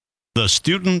the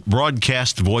student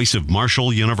broadcast voice of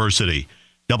Marshall University,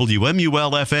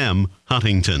 WMUL-FM,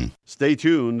 Huntington. Stay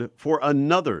tuned for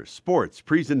another sports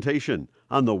presentation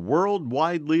on the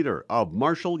worldwide leader of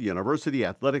Marshall University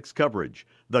athletics coverage,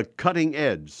 the Cutting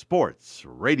Edge Sports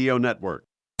Radio Network.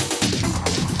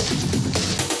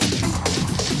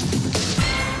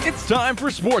 It's time for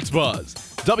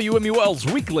SportsBuzz, WMUL's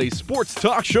weekly sports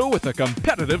talk show with a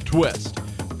competitive twist.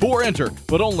 4 enter,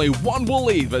 but only 1 will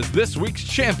leave as this week's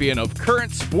champion of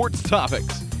current sports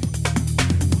topics.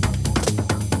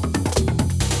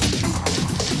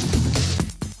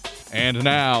 And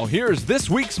now, here's this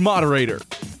week's moderator.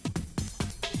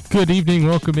 Good evening.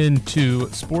 Welcome into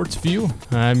Sports View.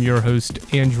 I'm your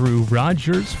host, Andrew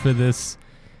Rogers, for this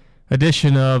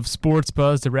edition of Sports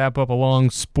Buzz to wrap up a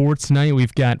long sports night.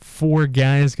 We've got 4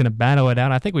 guys going to battle it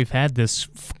out. I think we've had this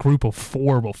group of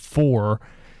 4 before.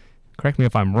 Correct me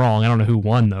if I'm wrong. I don't know who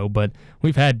won, though, but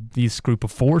we've had this group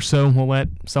of 4, so we'll let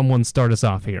someone start us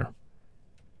off here.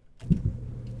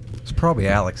 It's probably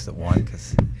Alex that won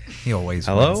because he always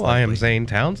wins. Hello, I am Zane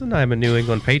Townsend. I'm a New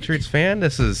England Patriots fan.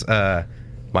 This is my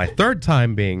 3rd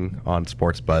time being on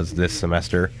Sports Buzz this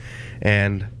semester.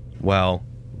 And, well,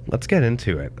 let's get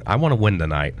into it. I want to win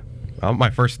tonight. I want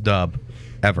my first dub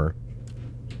ever.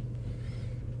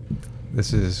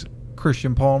 This is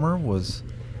Christian Palmer, was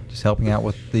just helping out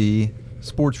with the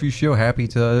Sports View show. Happy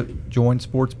to join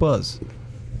Sports Buzz.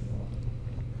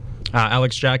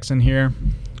 Alex Jackson here.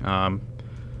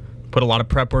 Put a lot of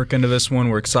prep work into this one.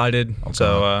 We're excited. Okay.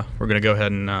 So we're going to go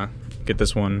ahead and get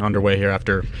this one underway here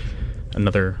after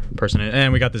another person.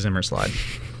 And we got the Zimmer slide.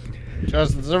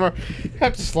 Justin Zimmer, you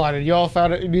have to slide it. You all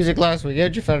found it in music last week.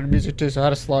 Andrew found it in music too, so I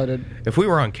had to slide it. If we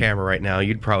were on camera right now,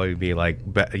 you'd probably be like,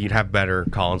 you'd have better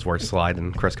Collinsworth slide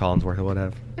than Chris Collinsworth would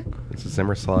have. It's a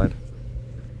Zimmer slide.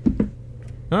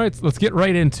 All right, let's get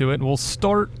right into it. We'll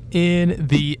start in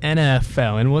the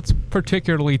NFL, and let's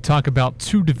particularly talk about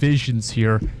 2 divisions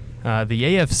here, the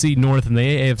AFC North and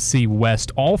the AFC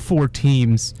West. All 4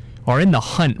 teams are in the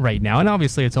hunt right now, and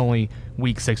obviously it's only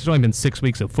week 6. It's only been 6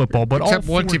 weeks of football, but except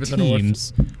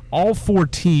all 4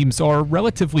 teams are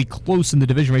relatively close in the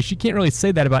division race. You can't really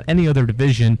say that about any other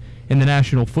division in the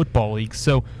National Football League.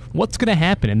 So what's going to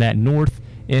happen in that North,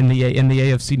 in the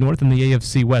AFC North and the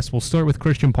AFC West? We'll start with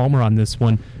Christian Palmer on this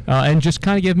one, and just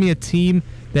kind of give me a team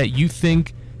that you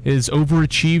think is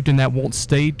overachieved and that won't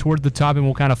stay toward the top and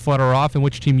will kind of flutter off, and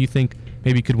which team you think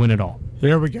maybe could win it all.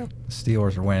 Here we go. The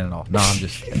Steelers are winning off. No, I'm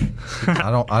just kidding.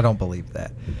 I don't believe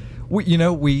that.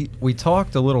 We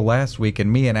talked a little last week,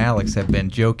 and me and Alex have been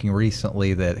joking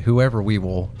recently that whoever we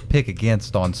will pick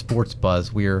against on Sports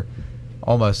Buzz, we're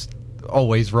almost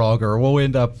always wrong, or we'll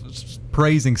end up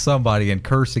praising somebody and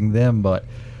cursing them. But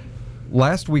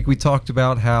last week we talked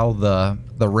about how the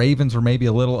Ravens were maybe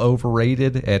a little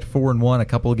overrated at 4-1. A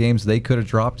couple of games they could have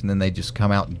dropped, and then they just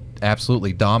come out and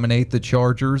absolutely dominate the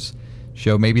Chargers.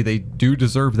 Show maybe they do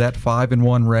deserve that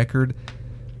 5-1 record.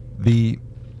 The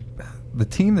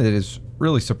team that has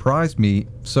really surprised me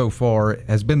so far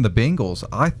has been the Bengals.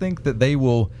 I think that they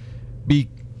will be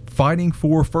fighting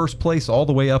for first place all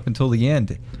the way up until the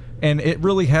end. And it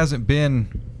really hasn't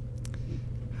been...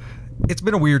 It's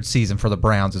been a weird season for the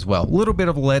Browns as well. A little bit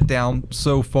of a letdown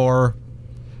so far.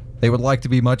 They would like to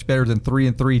be much better than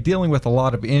 3-3, dealing with a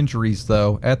lot of injuries,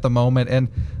 though, at the moment. And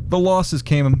the losses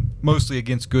came mostly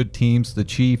against good teams, the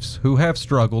Chiefs, who have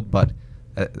struggled, but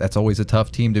that's always a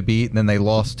tough team to beat. And then they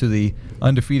lost to the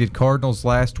undefeated Cardinals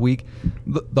last week.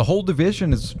 The whole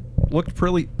division has looked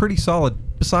pretty solid,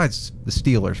 besides the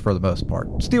Steelers for the most part.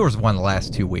 Steelers won the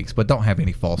last 2 weeks, but don't have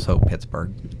any false hope,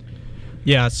 Pittsburgh.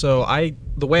 Yeah, so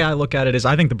the way I look at it is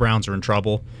I think the Browns are in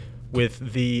trouble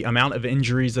with the amount of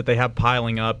injuries that they have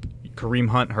piling up. Kareem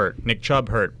Hunt hurt, Nick Chubb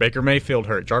hurt, Baker Mayfield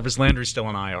hurt, Jarvis Landry still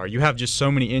in IR. You have just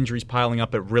so many injuries piling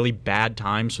up at really bad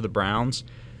times for the Browns.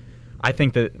 I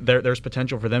think that there's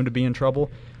potential for them to be in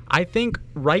trouble. I think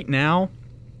right now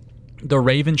the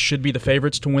Ravens should be the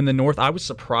favorites to win the North. I was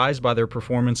surprised by their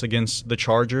performance against the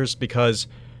Chargers because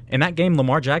in that game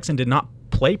Lamar Jackson did not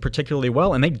play particularly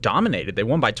well, and they dominated. They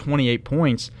won by 28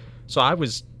 points. So I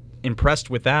was impressed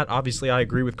with that. Obviously, I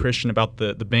agree with Christian about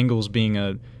the Bengals being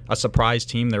a surprise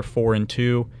team. They're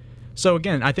 4-2. So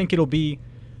again, I think it'll be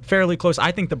fairly close.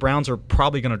 I think the Browns are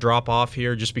probably going to drop off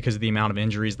here just because of the amount of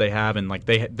injuries they have, and like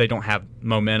they don't have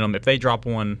momentum. If they drop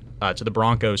one to the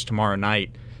Broncos tomorrow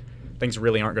night, things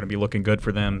really aren't going to be looking good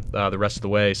for them the rest of the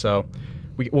way. So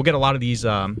we'll get a lot of these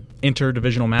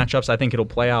interdivisional matchups. I think it'll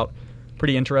play out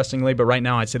pretty interestingly, but right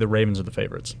now I'd say the Ravens are the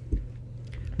favorites.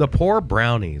 The poor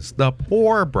Brownies.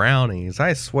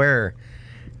 I swear.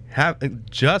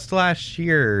 Just last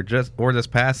year, or this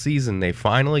past season, they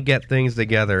finally get things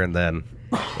together, and then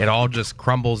it all just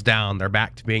crumbles down. They're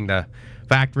back to being the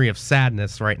factory of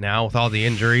sadness right now with all the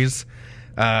injuries.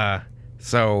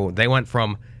 So they went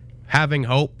from having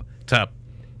hope to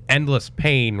endless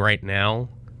pain right now.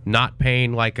 Not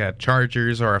pain like a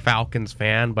Chargers or a Falcons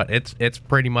fan, but it's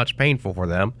pretty much painful for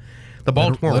them. The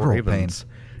Baltimore Literal Ravens.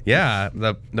 pain. Yeah,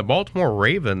 the Baltimore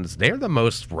Ravens, they're the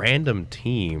most random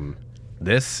team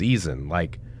this season.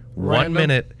 Like one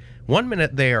minute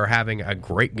they are having a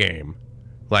great game,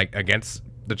 like against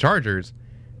the Chargers,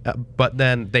 but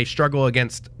then they struggle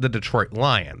against the Detroit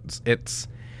Lions. It's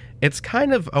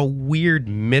kind of a weird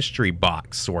mystery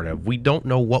box, sort of. We don't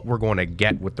know what we're going to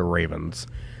get with the Ravens.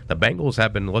 The Bengals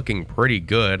have been looking pretty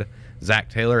good. Zach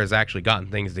Taylor has actually gotten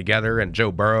things together, and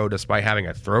Joe Burrow, despite having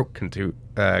a throat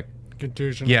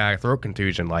contusion. Yeah, a throat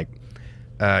contusion, like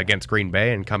against Green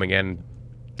Bay and coming in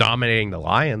dominating the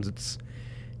Lions.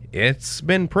 It's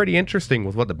been pretty interesting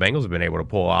with what the Bengals have been able to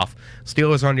pull off.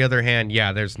 Steelers, on the other hand,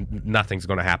 yeah, nothing's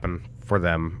going to happen for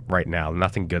them right now.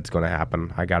 Nothing good's going to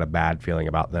happen. I got a bad feeling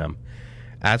about them.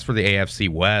 As for the AFC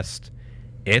West,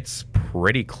 it's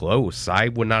pretty close. I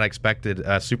would not expected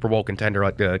a Super Bowl contender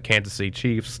like the Kansas City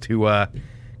Chiefs to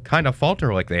kind of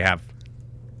falter like they have.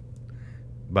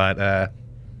 But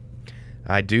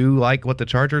I do like what the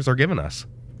Chargers are giving us.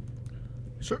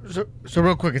 So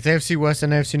real quick, it's AFC West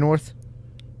and AFC North?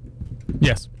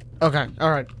 Yes. Okay,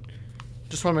 all right.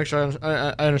 Just want to make sure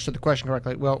I understood the question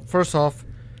correctly. Well, first off,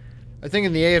 I think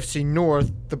in the AFC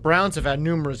North, the Browns have had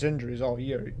numerous injuries all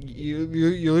year. You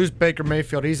lose Baker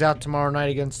Mayfield. He's out tomorrow night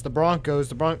against the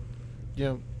Broncos.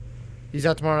 He's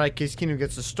out tomorrow night. Case Keenum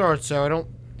gets the start. So I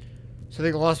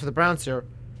think the loss for the Browns here.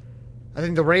 I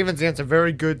think the Ravens against a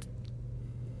very good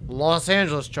Los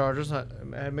Angeles Chargers. I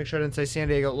make sure I didn't say San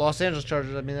Diego. Los Angeles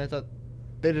Chargers. I mean, I thought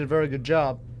they did a very good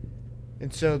job.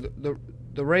 And so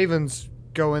the Ravens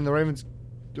go in. The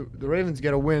Ravens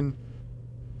get a win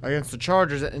against the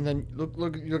Chargers, and then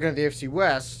looking at the AFC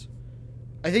West,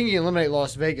 I think you can eliminate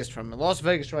Las Vegas from it. Las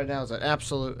Vegas right now is an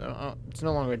absolute. It's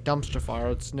no longer a dumpster fire.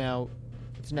 It's now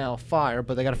a fire.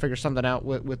 But they got to figure something out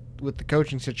with the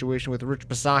coaching situation with Rich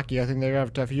Bisaccia. I think they're gonna have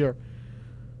a tough year.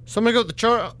 So I'm gonna go with the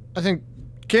Chargers. I think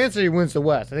Kansas City wins the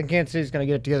West. I think Kansas City's gonna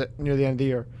get it together near the end of the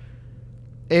year.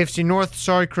 AFC North.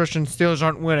 Sorry, Christian. Steelers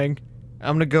aren't winning.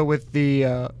 I'm gonna go with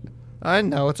the. I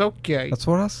know, it's okay. That's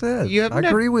what I said. I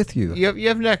agree with you. You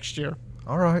have next year.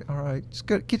 All right. Just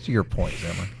get to your point,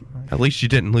 Zimmer. At least you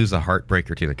didn't lose a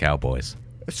heartbreaker to the Cowboys.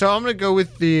 So I'm going to go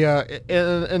with the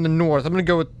in the North. I'm going to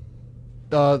go with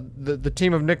the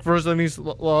team of Nick Verzoni's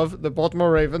love, the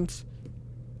Baltimore Ravens.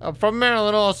 I'm from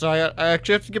Maryland also. I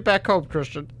actually have to get back home,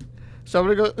 Christian. So I'm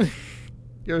going to go...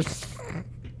 Your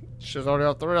shit's already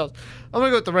off the rails. I'm going to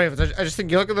go with the Ravens. I just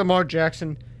think you look at Lamar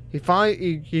Jackson... He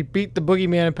beat the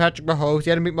boogeyman and Patrick Mahomes. He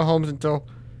hadn't beat Mahomes until...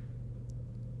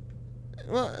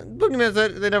 Well, boogeyman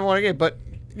said they never won a game. But,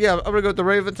 yeah, I'm going to go with the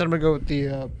Ravens, and I'm going to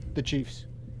go with the Chiefs.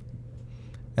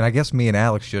 And I guess me and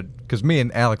Alex should... Because me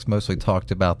and Alex mostly talked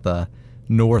about the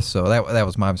North, so that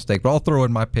was my mistake. But I'll throw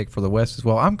in my pick for the West as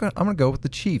well. I'm gonna go with the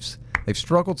Chiefs. They've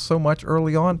struggled so much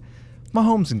early on.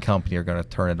 Mahomes and company are going to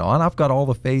turn it on. I've got all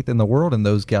the faith in the world in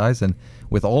those guys, and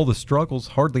with all the struggles,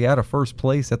 hardly out of first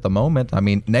place at the moment. I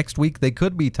mean, next week they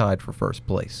could be tied for first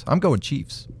place. I'm going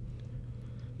Chiefs.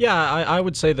 Yeah, I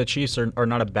would say the Chiefs are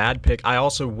not a bad pick. I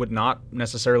also would not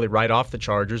necessarily write off the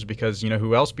Chargers because,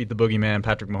 who else beat the boogeyman,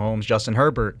 Patrick Mahomes? Justin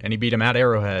Herbert, and he beat him at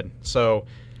Arrowhead. So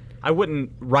I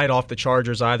wouldn't write off the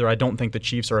Chargers either. I don't think the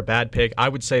Chiefs are a bad pick. I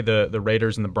would say the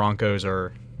Raiders and the Broncos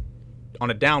are on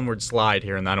a downward slide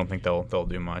here, and I don't think they'll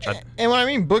do much. And when I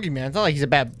mean boogeyman, it's not like he's a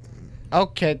bad...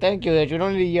 Okay, thank you, Andrew. You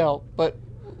don't need to yell. But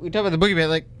we talk about the boogeyman,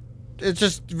 like, it's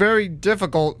just very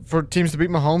difficult for teams to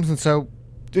beat Mahomes, and so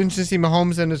didn't you see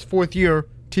Mahomes in his fourth year,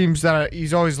 teams that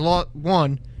he's always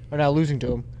won are now losing to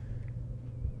him.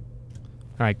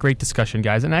 All right, great discussion,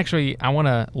 guys. And actually, I want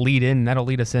to lead in. That'll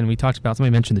lead us in. We talked about,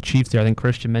 somebody mentioned the Chiefs there. I think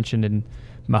Christian mentioned in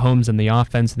Mahomes and the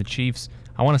offense and the Chiefs.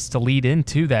 I want us to lead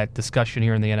into that discussion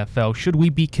here in the NFL. Should we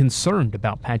be concerned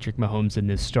about Patrick Mahomes in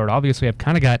this start? Obviously, I've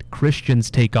kind of got Christian's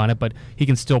take on it, but he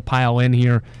can still pile in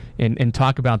here and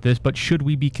talk about this. But should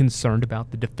we be concerned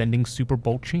about the defending Super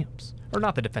Bowl champs? Or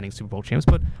not the defending Super Bowl champs,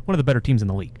 but one of the better teams in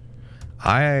the league.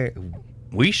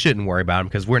 We shouldn't worry about him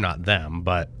because we're not them,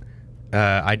 but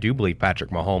I do believe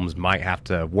Patrick Mahomes might have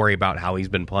to worry about how he's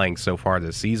been playing so far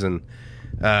this season.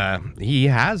 He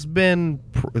has been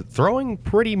throwing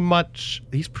pretty much...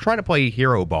 He's trying to play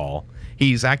hero ball.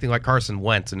 He's acting like Carson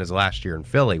Wentz in his last year in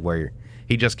Philly, where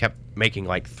he just kept making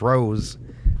throws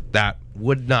that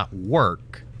would not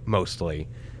work mostly.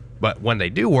 But when they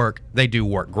do work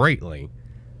greatly.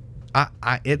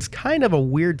 It's kind of a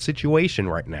weird situation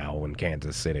right now in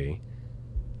Kansas City.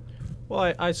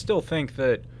 Well, I still think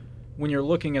that when you're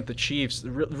looking at the Chiefs,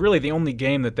 really the only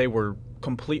game that they were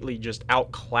completely just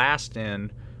outclassed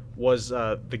in was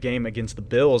the game against the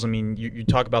Bills. I mean, you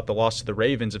talk about the loss to the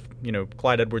Ravens. If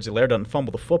Clyde Edwards-Helaire doesn't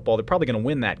fumble the football, they're probably going to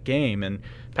win that game. And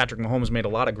Patrick Mahomes made a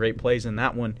lot of great plays in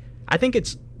that one. I think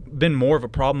it's been more of a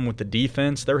problem with the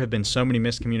defense. There have been so many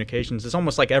miscommunications. It's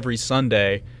almost like every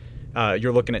Sunday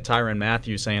you're looking at Tyrann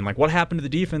Mathieu saying, like, what happened to the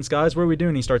defense, guys? What are we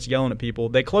doing? He starts yelling at people.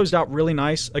 They closed out really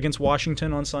nice against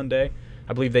Washington on Sunday.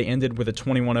 I believe they ended with a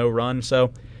 21-0 run.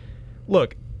 So,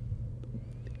 look,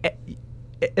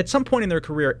 at some point in their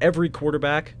career, every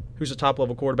quarterback who's a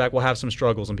top-level quarterback will have some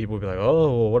struggles, and people will be like,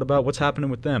 oh, what's happening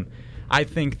with them? I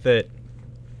think that,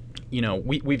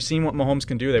 we've seen what Mahomes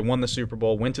can do. They won the Super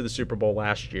Bowl, went to the Super Bowl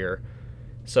last year.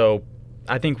 So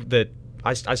I think that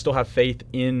I still have faith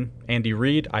in Andy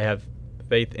Reid. I have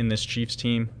faith in this Chiefs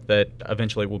team that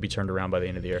eventually will be turned around by the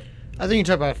end of the year. I think you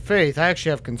talk about faith. I actually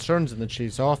have concerns in the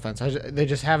Chiefs' offense. They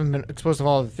just haven't been exposed to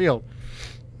all of the field.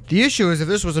 The issue is, if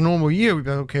this was a normal year, we'd be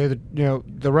like, okay,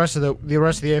 the rest of the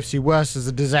AFC West is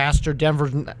a disaster.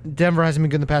 Denver hasn't been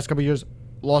good in the past couple of years.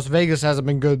 Las Vegas hasn't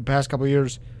been good the past couple of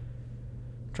years.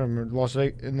 I'm trying to remember Las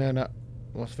Vegas, and then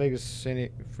Las Vegas,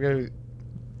 forget who.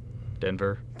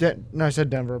 Denver. No, I said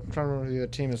Denver. I'm trying to remember who the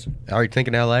other team is. Are you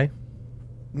thinking LA?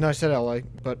 No, I said LA,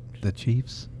 but The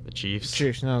Chiefs? The Chiefs.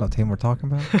 Chiefs. No, The team we're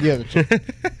talking about? yeah, the Chiefs.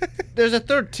 There's a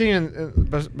third team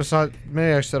besides.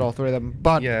 Maybe I said all three of them,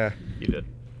 but Yeah. You did.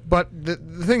 But the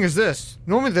thing is this: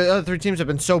 normally the other three teams have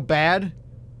been so bad,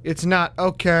 it's not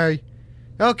okay.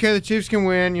 Okay, the Chiefs can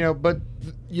win, but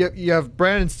you have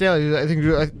Brandon Staley, who I think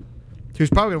who's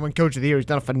probably gonna win Coach of the Year. He's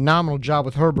done a phenomenal job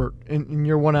with Herbert in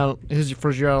year one out, his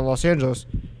first year out of Los Angeles.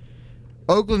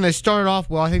 Oakland, they started off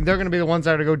well. I think they're gonna be the ones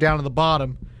that are gonna go down to the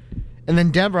bottom, and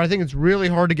then Denver. I think it's really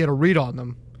hard to get a read on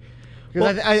them.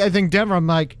 Because I think Denver,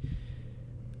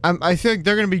 I think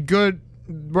they're gonna be good.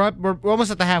 We're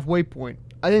almost at the halfway point.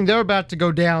 I think they're about to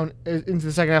go down into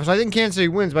the second half. So I think Kansas City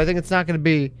wins, but I think it's not going to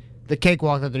be the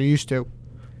cakewalk that they're used to.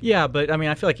 Yeah, but I mean,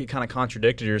 I feel like you kind of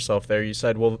contradicted yourself there. You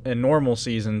said, well, in normal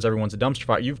seasons, everyone's a dumpster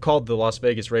fire. You've called the Las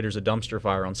Vegas Raiders a dumpster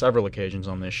fire on several occasions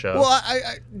on this show. Well,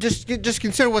 I just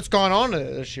consider what's gone on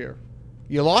this year.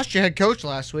 You lost your head coach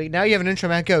last week. Now you have an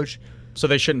interim head coach. So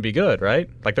they shouldn't be good, right?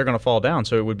 Like, they're going to fall down.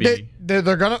 So it would be. They're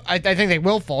going to. I think they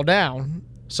will fall down.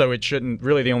 So it shouldn't.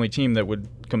 Really, the only team that would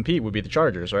compete would be the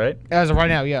Chargers, right? As of right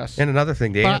now, yes. And another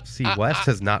thing, the AFC West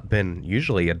has not been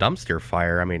usually a dumpster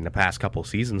fire. I mean, the past couple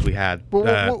seasons we had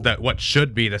what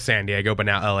should be the San Diego, but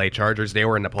now LA Chargers. They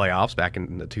were in the playoffs back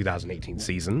in the 2018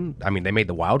 season. I mean, they made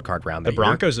the wild card round. The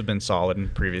Broncos have been solid in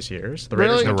previous years. The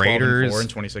Really? Raiders were 12-4 in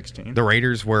 2016. The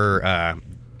Raiders were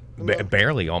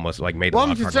barely almost made the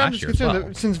wild card last year as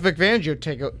well. Since Vic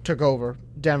Fangio took over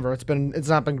Denver, it's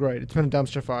not been great. It's been a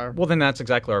dumpster fire. Well, then that's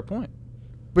exactly our point.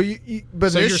 But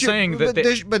So you're saying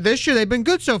that this year they've been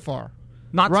good so far.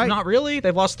 Not really.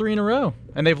 They've lost 3 in a row,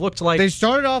 and they've looked like They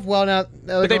started off well. Now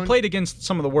but they played against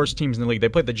some of the worst teams in the league. They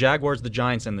played the Jaguars, the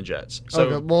Giants, and the Jets. So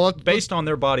Okay, well, based on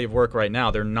their body of work right now,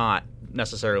 they're not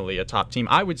necessarily a top team.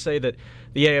 I would say that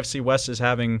the AFC West is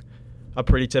having a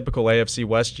pretty typical AFC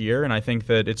West year, and I think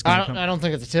that it's going to come. I don't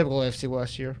think it's a typical AFC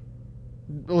West year.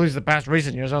 At least the past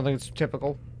recent years, I don't think it's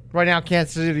typical. Right now,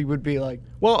 Kansas City would be like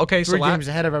so 3 games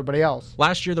ahead of everybody else.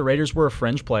 last year the Raiders were a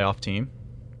fringe playoff team.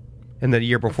 And the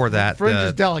year before that, Fringe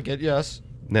is delicate, yes.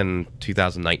 then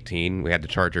 2019, we had the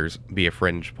Chargers be a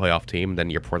fringe playoff team. Then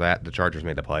the year before that, the Chargers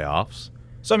made the playoffs.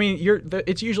 So I mean,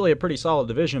 it's usually a pretty solid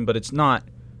division, but it's not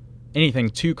anything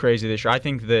too crazy this year. I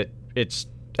think that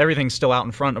everything's still out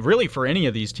in front of really for any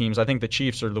of these teams. I think the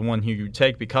Chiefs are the one who you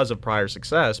take because of prior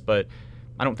success, but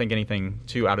I don't think anything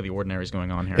too out of the ordinary is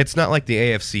going on here. It's not like the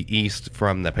AFC East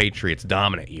from the Patriots'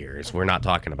 dominant years. We're not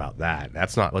talking about that.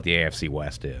 That's not what the AFC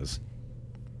West is.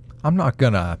 I'm not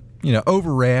going to,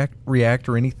 overreact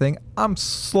or anything. I'm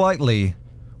slightly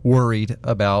worried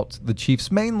about the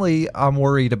Chiefs. Mainly, I'm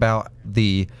worried about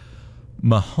the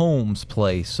Mahomes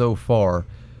play so far.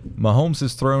 Mahomes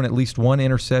has thrown at least 1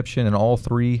 interception in all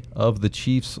 3 of the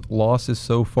Chiefs' losses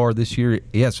so far this year.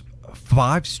 He has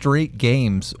 5 straight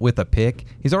games with a pick.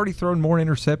 He's already thrown more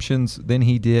interceptions than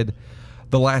he did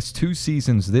the last 2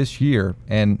 seasons this year.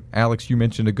 And Alex, you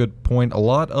mentioned a good point. A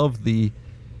lot of the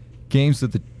games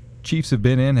that the Chiefs have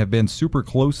been in have been super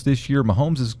close this year.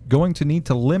 Mahomes is going to need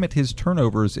to limit his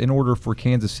turnovers in order for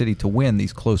Kansas City to win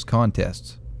these close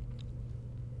contests.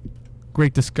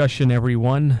 Great discussion,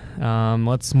 everyone.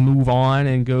 Let's move on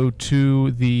and go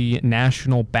to the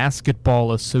National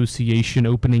Basketball Association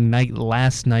opening night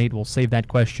last night. We'll save that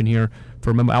question here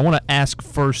for a moment. I want to ask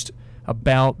first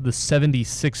about the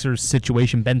 76ers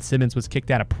situation. Ben Simmons was kicked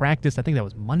out of practice. I think that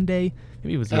was Monday.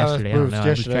 Maybe it was yesterday. I don't know. I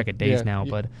lose track of days now.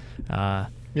 But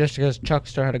yesterday,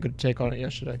 Chuckster had a good take on it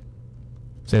yesterday.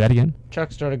 Say that again?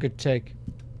 Chuckster had a good take.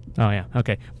 Oh, yeah.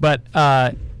 Okay. But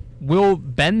will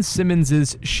Ben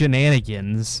Simmons'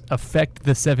 shenanigans affect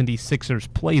the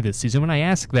 76ers' play this season? When I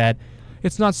ask that,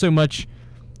 it's not so much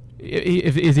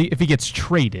if he gets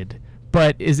traded,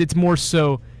 but it's more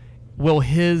so will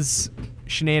his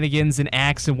shenanigans and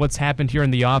acts and what's happened here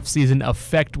in the offseason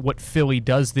affect what Philly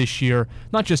does this year?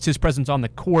 Not just his presence on the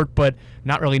court, but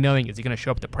not really knowing, is he going to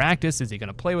show up to practice? Is he going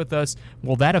to play with us?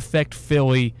 Will that affect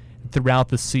Philly throughout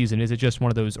the season? Is it just one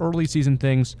of those early season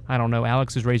things? I don't know.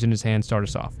 Alex is raising his hand. Start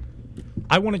us off.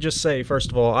 I want to just say,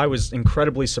 first of all, I was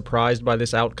incredibly surprised by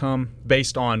this outcome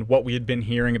based on what we had been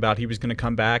hearing about he was going to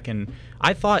come back. And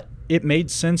I thought it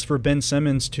made sense for Ben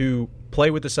Simmons to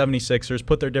play with the 76ers,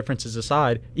 put their differences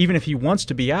aside, even if he wants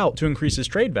to be out, to increase his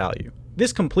trade value.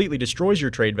 This completely destroys your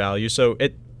trade value. So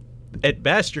at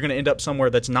best, you're going to end up somewhere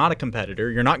that's not a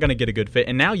competitor. You're not going to get a good fit.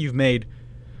 And now you've made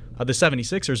the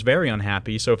 76ers very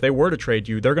unhappy. So if they were to trade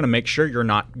you, they're going to make sure you're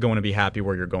not going to be happy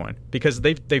where you're going, because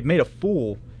they've made a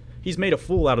fool. He's made a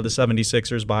fool out of the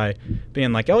 76ers by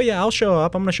being like, oh, yeah, I'll show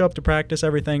up. I'm going to show up to practice,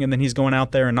 everything. And then he's going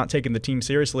out there and not taking the team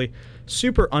seriously.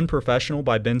 Super unprofessional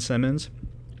by Ben Simmons.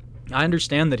 I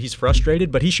understand that he's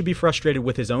frustrated, but he should be frustrated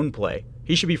with his own play.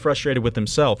 He should be frustrated with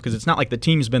himself, because it's not like the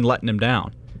team's been letting him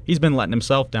down. He's been letting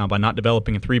himself down by not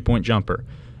developing a three-point jumper,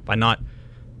 by not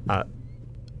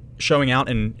showing out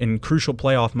in crucial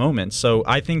playoff moments. So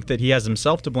I think that he has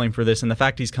himself to blame for this, and the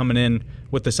fact he's coming in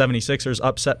with the 76ers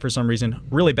upset for some reason,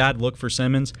 really bad look for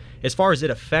Simmons. As far as it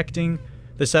affecting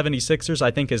the 76ers,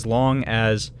 I think as long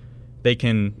as they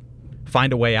can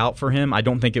find a way out for him, I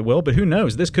don't think it will, but who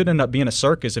knows? This could end up being a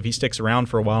circus if he sticks around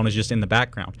for a while and is just in the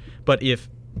background. But if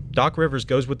Doc Rivers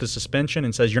goes with the suspension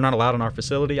and says you're not allowed in our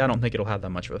facility, I don't think it'll have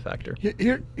that much of a factor.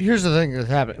 Here's the thing that's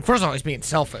happening. First of all, he's being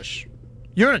selfish.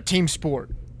 You're in a team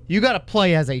sport. You got to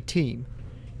play as a team.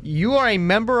 You are a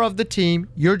member of the team.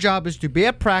 Your job is to be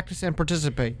at practice and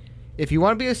participate. If you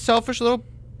want to be a selfish little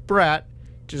brat,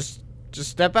 just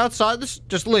step outside.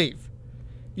 Just leave.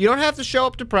 You don't have to show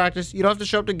up to practice. You don't have to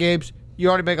show up to games. You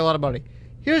already make a lot of money.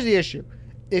 Here's the issue.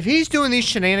 If he's doing these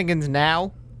shenanigans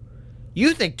now,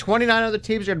 you think 29 other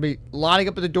teams are going to be lining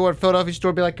up at the door at Philadelphia store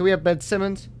and be like, can we have Ben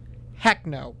Simmons? Heck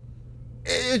no.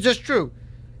 It's just true.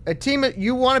 A team that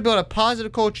you want to build a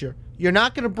positive culture, you're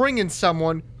not going to bring in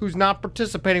someone who's not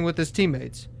participating with his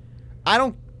teammates.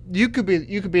 You could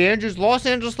be Andrew's Los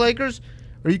Angeles Lakers,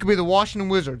 or you could be the Washington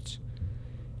Wizards.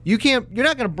 You're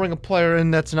not going to bring a player in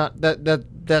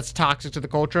that's toxic to the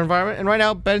culture environment. And right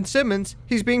now, Ben Simmons,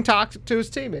 he's being toxic to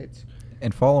his teammates.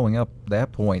 And following up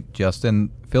that point, Justin,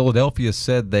 Philadelphia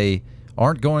said they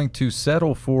aren't going to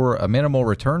settle for a minimal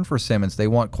return for Simmons. They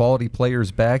want quality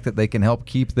players back that they can help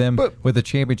keep them with a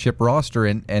championship roster.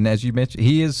 And as you mentioned,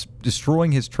 he is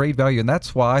destroying his trade value. And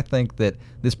that's why I think that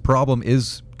this problem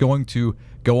is going to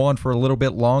go on for a little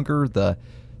bit longer. The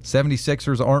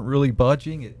 76ers aren't really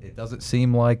budging. It doesn't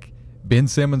seem like Ben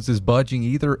Simmons is budging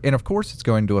either. And, of course, it's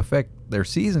going to affect their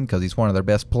season because he's one of their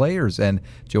best players. And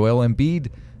Joel Embiid,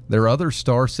 their other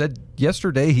star, said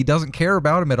yesterday he doesn't care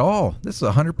about him at all. This is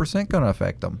 100% going to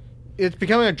affect them. It's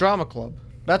becoming a drama club.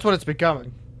 That's what it's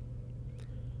becoming.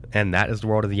 And that is the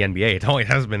world of the NBA. It always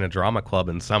has been a drama club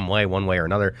in some way, one way or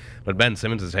another. But Ben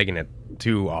Simmons is taking it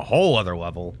to a whole other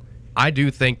level. I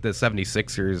do think the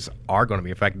 76ers are going to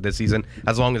be affected this season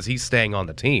as long as he's staying on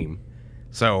the team.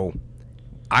 So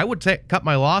I would cut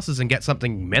my losses and get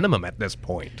something minimum at this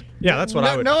point. Yeah, that's what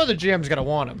I would. No other GM's going to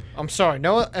want him. I'm sorry.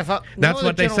 That's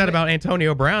what they said about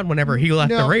Antonio Brown whenever he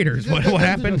left the Raiders. What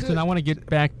happened? And I want to get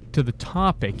back to the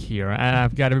topic here.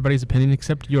 I've got everybody's opinion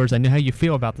except yours. I know how you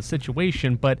feel about the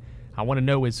situation, but I want to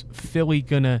know, is Philly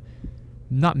going to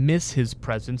not miss his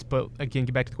presence? But again,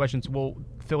 get back to the questions. Will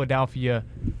Philadelphia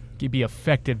be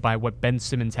affected by what Ben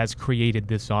Simmons has created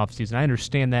this offseason? I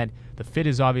understand that the fit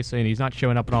is obviously, and he's not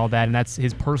showing up and all that, and that's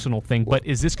his personal thing, but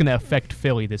is this going to affect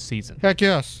Philly this season? Heck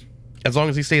yes. As long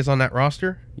as he stays on that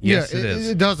roster? Yes, it is.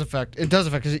 It does affect. It does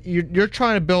affect, because you're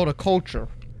trying to build a culture.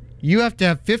 You have to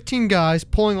have 15 guys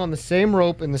pulling on the same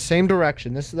rope in the same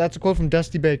direction. That's a quote from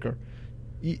Dusty Baker.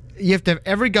 You have to have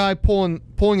every guy pulling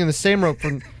in the same rope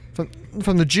from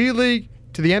the G League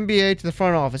to the NBA to the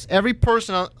front office. Every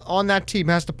person on that team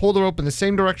has to pull the rope in the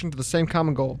same direction to the same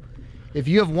common goal. If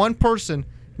you have one person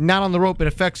not on the rope,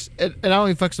 it not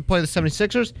only affects the play of the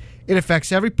 76ers, it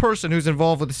affects every person who's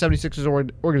involved with the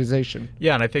 76ers organization.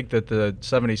 Yeah, and I think that the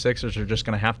 76ers are just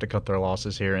going to have to cut their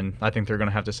losses here, and I think they're going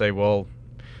to have to say, well,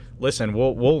 listen,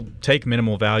 we'll take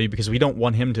minimal value because we don't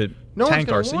want him to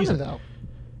tank our season. Though.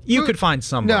 You could find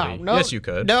somebody. No, yes, you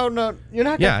could. No, you're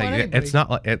not going to find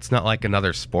anybody. It's not like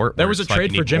another sport. There was a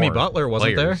trade for Jimmy Butler,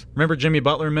 wasn't there? Remember Jimmy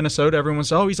Butler in Minnesota? Everyone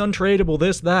said, "Oh, he's untradeable."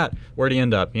 This, that. Where'd he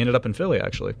end up? He ended up in Philly.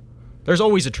 Actually, there's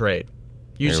always a trade.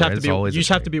 You just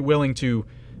have to be willing to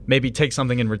maybe take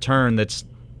something in return that's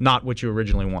not what you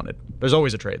originally wanted. There's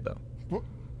always a trade, though.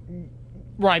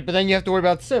 Right, but then you have to worry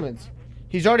about Simmons.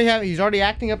 He's already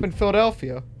acting up in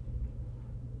Philadelphia.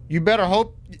 You better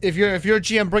hope if you're a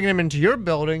GM bringing him into your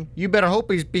building, you better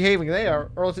hope he's behaving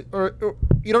there, or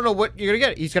you don't know what you're gonna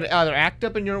get. He's gonna either act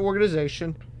up in your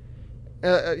organization.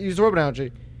 Use the word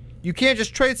analogy. You can't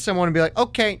just trade someone and be like,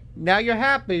 okay, now you're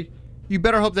happy. You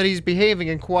better hope that he's behaving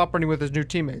and cooperating with his new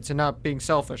teammates and not being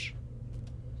selfish.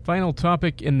 Final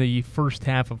topic in the first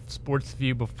half of Sports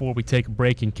View before we take a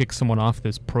break and kick someone off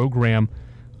this program.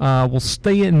 We'll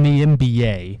stay in the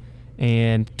NBA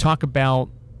and talk about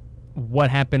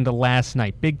what happened last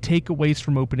night. Big takeaways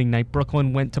from opening night.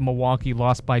 Brooklyn went to Milwaukee,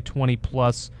 lost by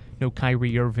 20+. No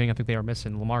Kyrie Irving. I think they are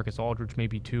missing LaMarcus Aldridge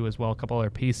maybe too as well, a couple other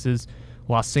pieces.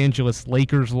 Los Angeles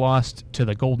Lakers lost to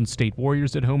the Golden State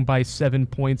Warriors at home by 7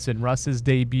 points in Russ's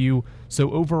debut.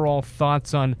 So overall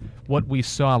thoughts on what we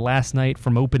saw last night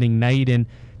from opening night, and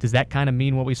does that kind of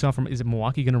mean what we saw from, is it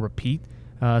Milwaukee going to repeat?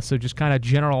 So just kind of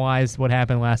generalize what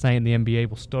happened last night in the NBA.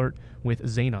 We'll start with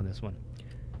Zane on this one.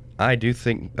 I do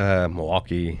think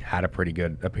Milwaukee had a pretty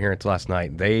good appearance last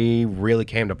night. They really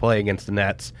came to play against the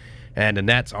Nets, and the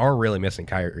Nets are really missing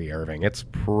Kyrie Irving. It's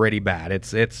pretty bad.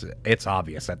 It's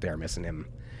obvious that they're missing him.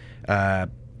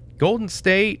 Golden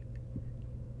State,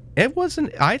 it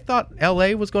wasn't. I thought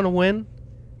LA was going to win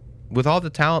with all the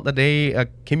talent that they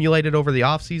accumulated over the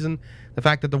offseason. The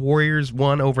fact that the Warriors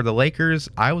won over the Lakers,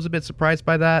 I was a bit surprised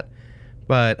by that.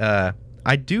 But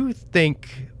I do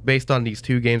think, based on these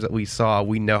two games that we saw,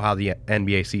 we know how the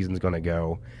NBA season is going to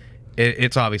go.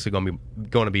 It's obviously going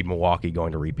to be Milwaukee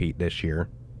going to repeat this year.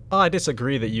 I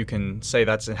disagree that you can say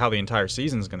that's how the entire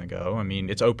season is going to go. I mean,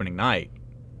 it's opening night.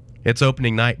 It's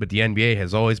opening night, but the NBA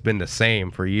has always been the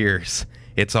same for years.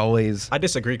 I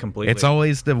disagree completely. It's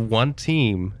always the one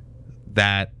team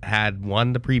that had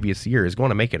won the previous year is going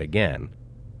to make it again.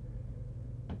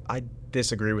 I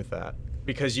disagree with that.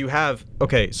 Because you have,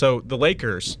 so the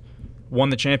Lakers won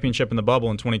the championship in the bubble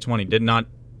in 2020, did not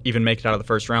even make it out of the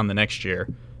first round the next year.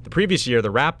 The previous year,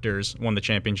 the Raptors won the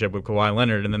championship with Kawhi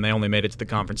Leonard, and then they only made it to the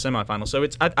conference semifinals. So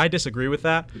I disagree with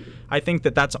that. I think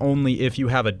that that's only if you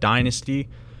have a dynasty.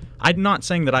 I'm not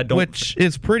saying that I don't. Which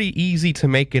is pretty easy to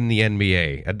make in the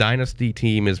NBA. A dynasty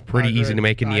team is pretty easy to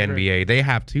make in the NBA. They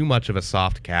have too much of a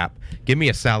soft cap. Give me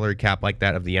a salary cap like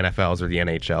that of the NFLs or the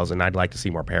NHLs, and I'd like to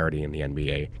see more parity in the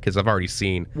NBA because I've already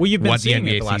seen what the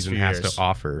NBA season has to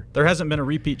offer. There hasn't been a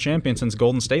repeat champion since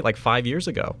Golden State like 5 years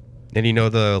ago. And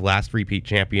the last repeat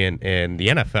champion in the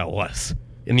NFL was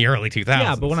in the early 2000s.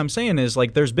 Yeah, but what I'm saying is,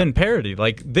 there's been parity.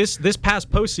 This past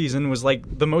postseason was,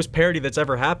 the most parity that's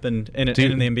ever happened in the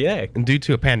NBA. And due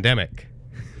to a pandemic.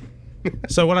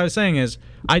 So what I was saying is,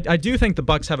 I do think the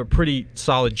Bucks have a pretty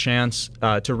solid chance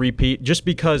to repeat just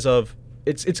because of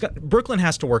Brooklyn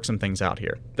has to work some things out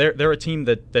here. They're a team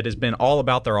that has been all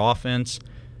about their offense.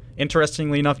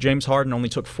 Interestingly enough, James Harden only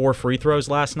took 4 free throws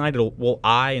last night. We'll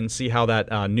eye and see how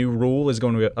that new rule is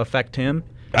going to affect him.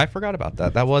 I forgot about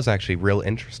that. That was actually real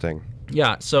interesting.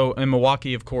 Yeah, so and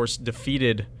Milwaukee, of course,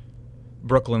 defeated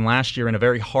Brooklyn last year in a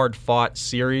very hard-fought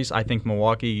series. I think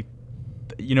Milwaukee,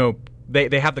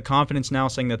 they have the confidence now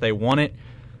saying that they won it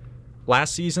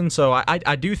last season. So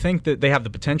I do think that they have the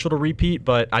potential to repeat,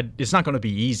 but it's not going to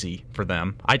be easy for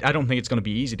them. I don't think it's going to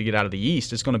be easy to get out of the East.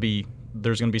 There's going to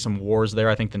be some wars there.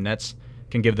 I think the Nets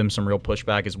can give them some real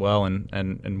pushback as well,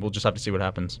 and we'll just have to see what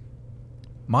happens.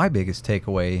 My biggest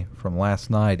takeaway from last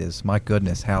night is, my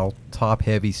goodness, how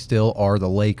top-heavy still are the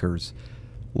Lakers.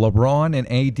 LeBron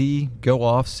and AD go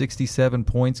off 67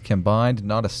 points combined.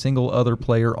 Not a single other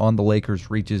player on the Lakers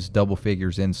reaches double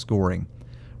figures in scoring.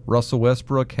 Russell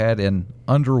Westbrook had an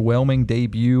underwhelming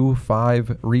debut,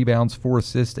 5 rebounds, 4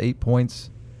 assists, 8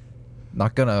 points.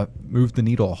 Not going to move the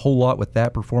needle a whole lot with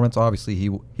that performance. Obviously,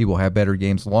 he will have better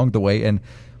games along the way. And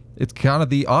it's kind of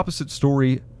the opposite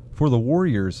story for the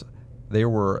Warriors. There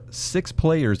were 6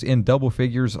 players in double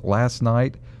figures last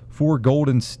night for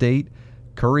Golden State.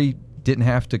 Curry didn't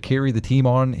have to carry the team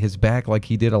on his back like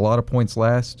he did a lot of points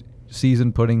last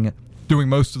season, doing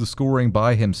most of the scoring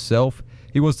by himself.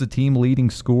 He was the team leading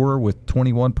scorer with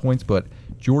 21 points, but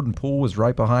Jordan Poole was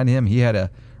right behind him. He had a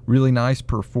really nice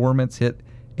performance, hit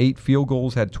 8 field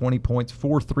goals, had 20 points,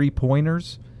 4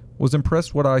 3-pointers. Was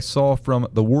impressed what I saw from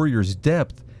the Warriors'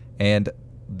 depth and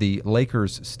the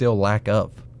Lakers' still lack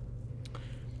of.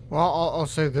 Well, I'll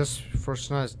say this first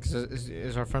tonight, because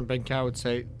as our friend Ben Cow would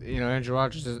say, Andrew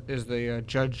Rogers is the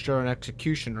judge, jury, and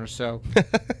executioner. So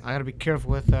I got to be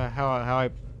careful with how I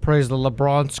praise the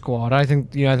LeBron squad. I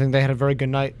think they had a very good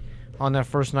night on that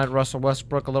first night. Russell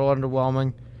Westbrook a little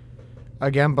underwhelming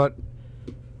again, but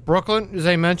Brooklyn, as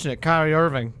I mentioned it, Kyrie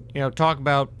Irving. Talk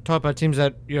about teams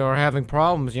that are having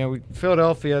problems.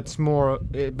 Philadelphia, it's more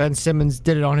Ben Simmons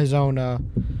did it on his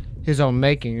own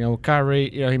making. Kyrie,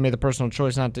 he made the personal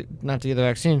choice not to get the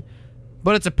vaccine,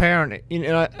 but it's apparent.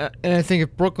 And I think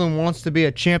if Brooklyn wants to be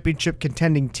a championship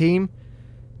contending team,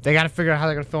 they got to figure out how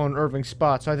they're going to fill in Irving's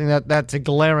spot. So I think that's a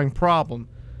glaring problem.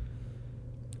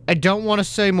 I don't want to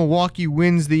say Milwaukee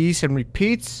wins the East and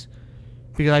repeats,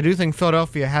 because I do think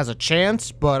Philadelphia has a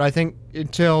chance, but I think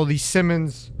until the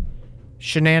Simmons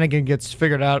shenanigan gets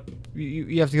figured out,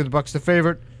 you have to give the Bucks the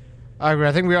favorite. I agree.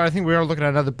 I think we are looking at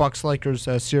another Bucks-Lakers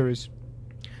series.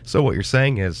 So what you're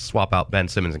saying is swap out Ben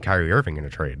Simmons and Kyrie Irving in a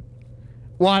trade.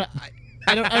 Well,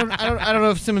 I don't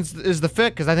know if Simmons is the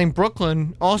fit, because I think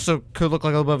Brooklyn also could look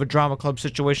like a little bit of a drama club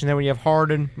situation there when you have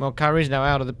Harden. Well, Kyrie's now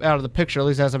out of the picture, at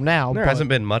least as of now. There hasn't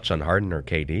been much on Harden or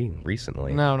KD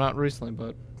recently. No, not recently,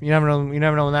 but you never know. You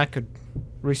never know when that could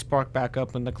re-spark back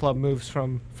up and the club moves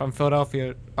from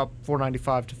Philadelphia up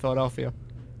 495 to Philadelphia.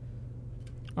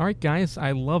 All right, guys,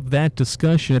 I love that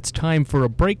discussion. It's time for a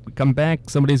break. We come back.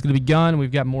 Somebody's going to be gone.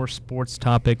 We've got more sports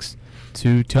topics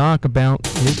to talk about.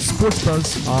 It's Sports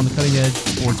Buzz on the Cutting Edge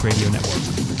Sports Radio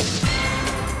Network.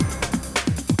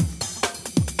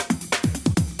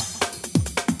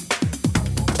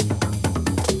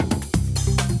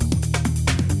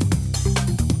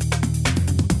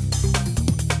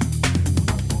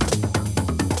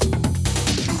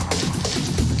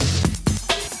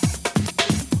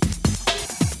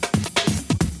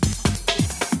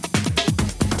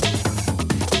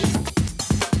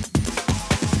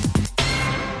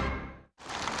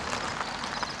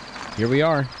 Here we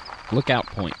are, lookout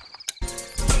point.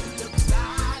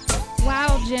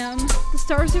 Wow, Jim, the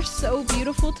stars are so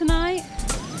beautiful tonight.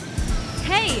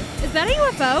 Hey, is that a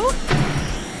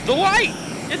UFO? The light!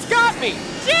 It's got me!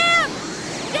 Jim!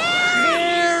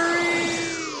 Mary!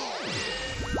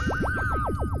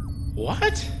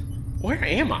 What? Where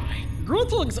am I?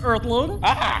 Greetings, Earthling.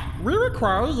 Ah! We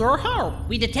require your help.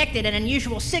 We detected an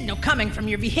unusual signal coming from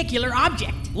your vehicular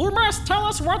object. You must tell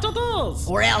us what it is.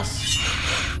 Or else.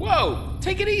 Whoa!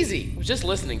 Take it easy. I was just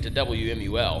listening to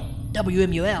WMUL.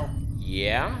 WMUL?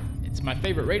 Yeah? It's my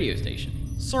favorite radio station.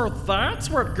 So that's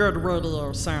what good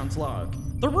radio sounds like.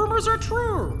 The rumors are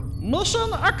true.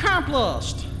 Mission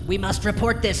accomplished. We must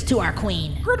report this to our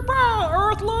queen. Goodbye,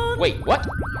 Earthling. Wait, what?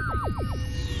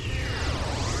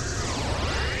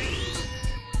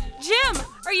 Jim,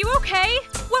 are you okay?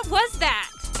 What was that?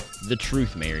 The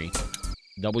truth, Mary.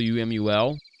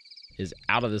 WMUL is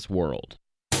out of this world.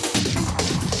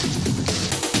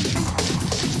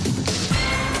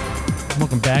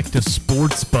 Welcome back to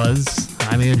Sports Buzz.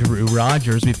 I'm Andrew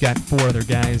Rogers. We've got four other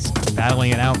guys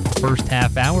battling it out the first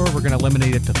half hour. We're going to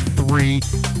eliminate it to three.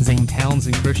 Zane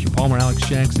Townsend, Christian Palmer, Alex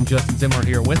Jackson, Justin Zimmer are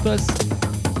here with us.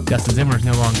 Justin Zimmer is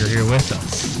no longer here with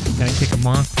us. Going to kick him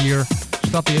off here. Just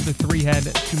thought the other three had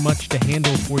too much to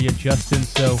handle for you, Justin.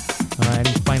 So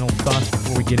any final thoughts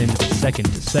before we get into the second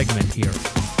segment here?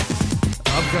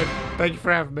 I'm good. Thank you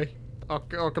for having me. I'll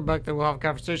come back and we'll have a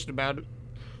conversation about it.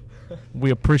 We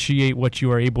appreciate what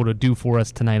you are able to do for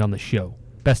us tonight on the show.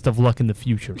 Best of luck in the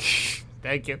future.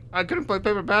 Thank you. I couldn't play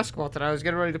paper basketball tonight. I was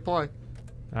getting ready to play.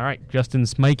 All right,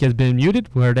 Justin's mic has been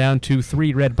muted. We're down to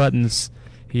three red buttons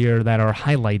here that are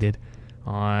highlighted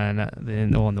on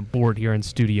the board here in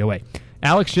Studio A.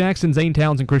 Alex Jackson, Zane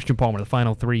Townsend, Christian Palmer, the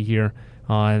final three here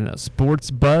on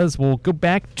Sports Buzz. We'll go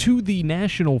back to the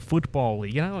National Football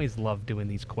League. And I always love doing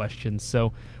these questions,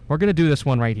 so we're going to do this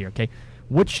one right here, okay?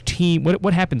 Which team,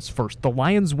 what happens first? The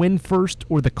Lions win first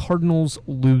or the Cardinals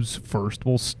lose first?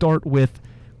 We'll start with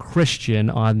Christian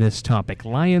on this topic.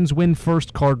 Lions win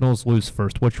first, Cardinals lose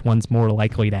first. Which one's more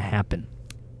likely to happen?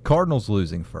 Cardinals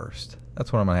losing first.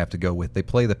 That's what I'm going to have to go with. They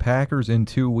play the Packers in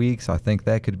 2 weeks. I think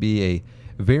that could be a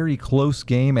very close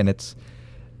game, and it's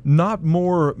not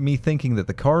more me thinking that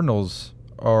the Cardinals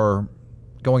are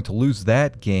going to lose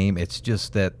that game. It's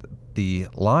just that the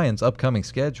Lions' upcoming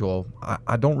schedule,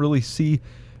 I don't really see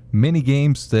many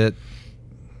games that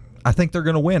I think they're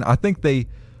going to win. I think they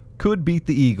could beat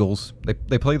the Eagles.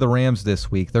 They play the Rams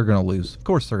this week. They're going to lose. Of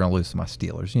course, they're going to lose to my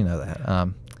Steelers. You know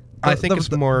that. I think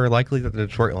it's more likely that the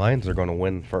Detroit Lions are going to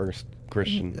win first,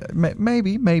 Christian.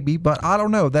 Maybe, but I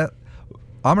don't know. That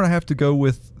I'm going to have to go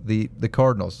with the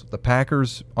Cardinals. The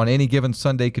Packers on any given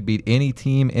Sunday could beat any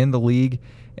team in the league,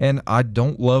 and I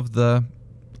don't love the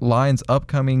Lions'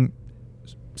 upcoming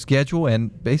schedule,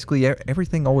 and basically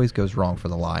everything always goes wrong for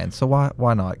the Lions. So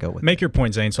why not go with Make your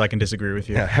point, Zane, so I can disagree with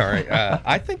you. Yeah, all right.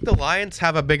 I think the Lions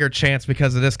have a bigger chance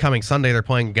because of this coming Sunday. They're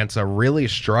playing against a really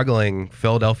struggling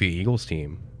Philadelphia Eagles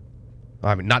team.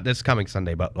 I mean, not this coming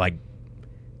Sunday, but like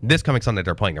this coming Sunday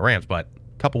they're playing the Rams. But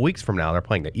a couple weeks from now they're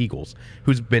playing the Eagles,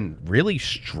 who's been really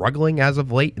struggling as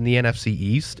of late in the NFC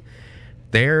East.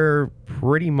 They're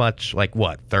pretty much like,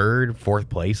 third, fourth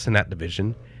place in that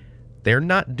division. They're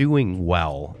not doing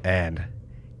well, and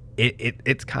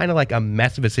it's kind of like a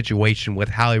mess of a situation with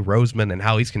Howie Roseman and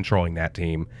how he's controlling that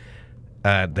team.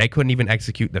 They couldn't even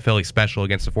execute the Philly special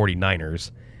against the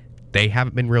 49ers. They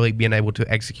haven't been really being able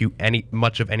to execute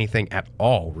much of anything at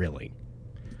all, really.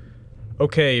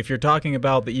 Okay, if you're talking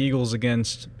about the Eagles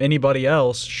against anybody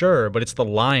else, sure, but it's the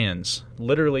Lions.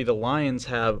 Literally, the Lions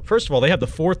have, first of all, they have the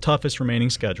fourth toughest remaining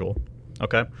schedule,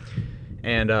 okay?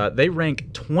 And they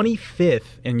rank 25th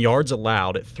in yards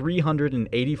allowed at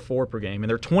 384 per game, and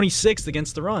they're 26th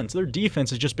against the run. So their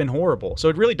defense has just been horrible. So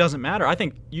it really doesn't matter. I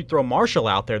think you throw Marshall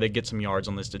out there, they'd get some yards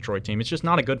on this Detroit team. It's just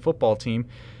not a good football team.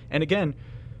 And again,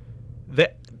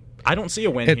 I don't see a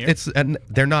win here.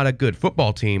 They're not a good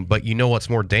football team, but you know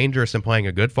what's more dangerous than playing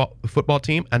a good football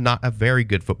team and not a very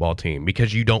good football team,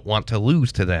 because you don't want to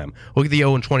lose to them. Look at the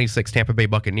 0-26 Tampa Bay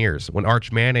Buccaneers. When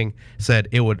Arch Manning said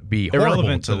it would be horrible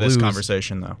irrelevant to this lose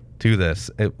conversation, though.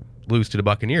 Lose to the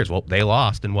Buccaneers. Well, they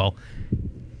lost, and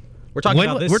we're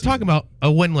talking about a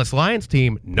winless Lions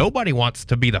team. Nobody wants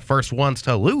to be the first ones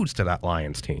to lose to that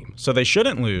Lions team. So they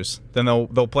shouldn't lose. Then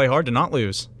they'll play hard to not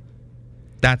lose.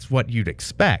 That's what you'd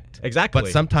expect. Exactly.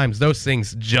 But sometimes those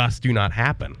things just do not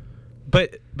happen.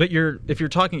 But if you're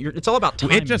talking, it's all about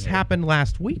timing. It just happened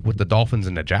last week with the Dolphins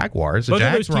and the Jaguars. Both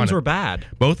of those teams were bad.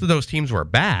 Both of those teams were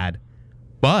bad,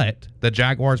 but the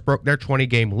Jaguars broke their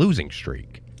 20-game losing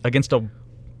streak against a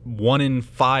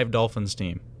 1-5 Dolphins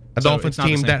team. A Dolphins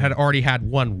team that had already had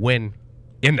one win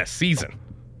in the season.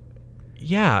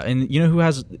 Yeah, and you know who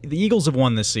has the Eagles have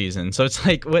won this season, so it's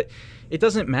like what. It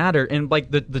doesn't matter. And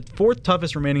like the fourth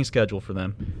toughest remaining schedule for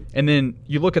them. And then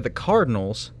you look at the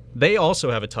Cardinals, they also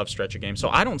have a tough stretch of games. So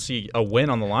I don't see a win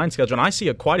on the line schedule. And I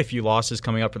see quite a few losses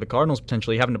coming up for the Cardinals,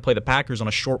 potentially having to play the Packers on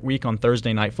a short week on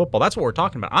Thursday Night Football. That's what we're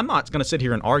talking about. I'm not going to sit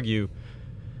here and argue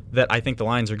that I think the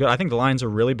Lions are good. I think the Lions are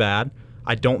really bad.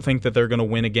 I don't think that they're going to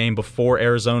win a game before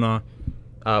Arizona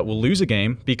will lose a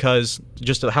game, because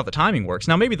just how the timing works.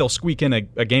 Now, maybe they'll squeak in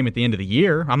a game at the end of the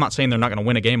year. I'm not saying they're not going to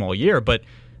win a game all year, but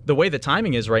the way the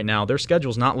timing is right now, their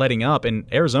schedule's not letting up, and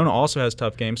Arizona also has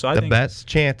tough games. So I think the best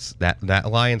chance that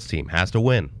Lions team has to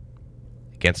win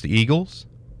against the Eagles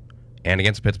and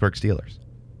against the Pittsburgh Steelers.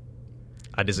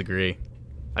 I disagree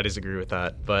with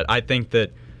that, but I think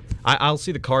that I'll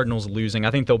see the Cardinals losing.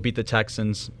 I think they'll beat the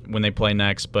Texans when they play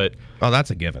next, but that's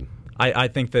a given. I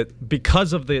think that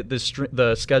because of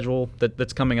the schedule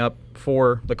that's coming up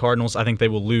for the Cardinals, I think they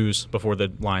will lose before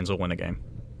the Lions will win a game.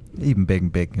 Even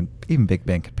Big Ben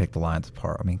could pick the Lions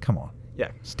apart. I mean, come on. Yeah.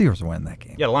 Steelers will win that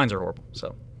game. Yeah, the Lions are horrible. So.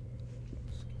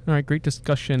 All right, great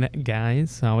discussion,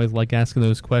 guys. I always like asking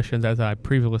those questions, as I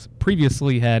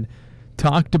previously had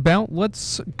talked about.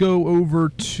 Let's go over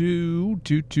to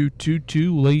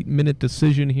late minute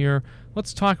decision here.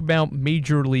 Let's talk about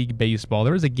Major League Baseball.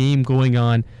 There is a game going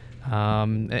on.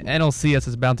 NLCS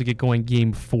is about to get going,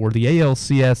 Game 4. The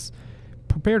ALCS,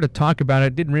 prepared to talk about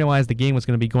it. Didn't realize the game was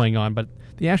going to be going on, but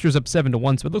the Astros up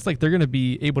 7-1, so it looks like they're going to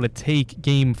be able to take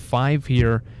Game 5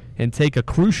 here and take a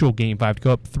crucial Game 5 to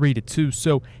go up 3-2.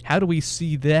 So how do we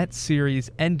see that series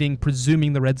ending,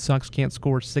 presuming the Red Sox can't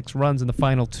score 6 runs in the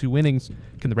final 2 innings?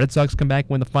 Can the Red Sox come back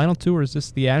and win the final 2, or is this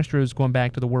the Astros going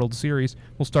back to the World Series?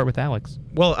 We'll start with Alex.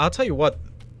 Well, I'll tell you what.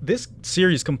 This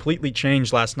series completely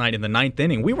changed last night in the 9th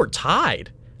inning. We were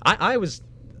tied. I was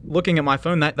looking at my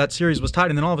phone, that series was tied,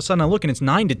 and then all of a sudden I look and it's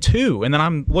 9-2, and then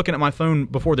I'm looking at my phone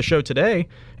before the show today,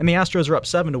 and the Astros are up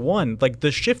 7-1. Like,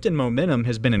 the shift in momentum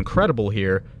has been incredible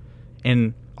here,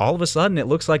 and all of a sudden it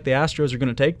looks like the Astros are going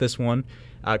to take this one.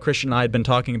 Christian and I had been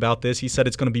talking about this. He said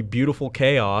it's going to be beautiful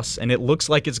chaos, and it looks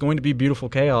like it's going to be beautiful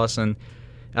chaos, and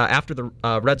after the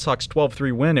Red Sox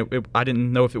 12-3 win, I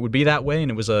didn't know if it would be that way, and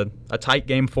it was a tight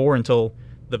Game 4 until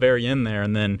the very end there,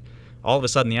 and then all of a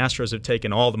sudden the Astros have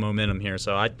taken all the momentum here.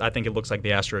 So I think it looks like the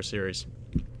Astros series.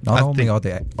 Go ahead,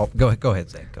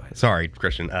 Zach. Go ahead. Sorry,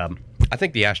 Christian. I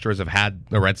think the Astros have had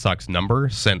the Red Sox number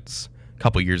since a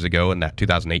couple years ago in that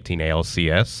 2018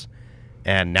 ALCS,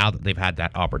 and now that they've had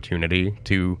that opportunity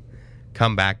to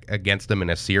come back against them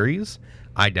in a series,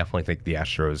 I definitely think the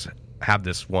Astros have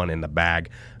this one in the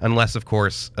bag, unless, of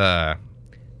course,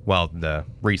 the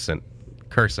recent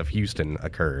curse of Houston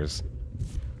occurs.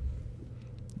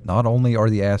 not only are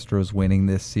the Astros winning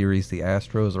this series, the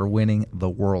Astros are winning the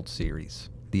World Series.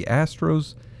 The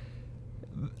Astros,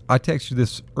 I texted you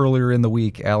this earlier in the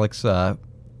week, Alex.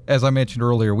 As I mentioned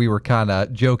earlier, we were kind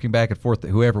of joking back and forth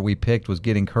that whoever we picked was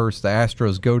getting cursed. The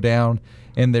Astros go down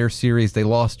in their series. They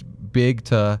lost big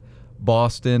to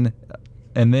Boston,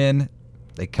 and then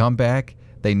they come back.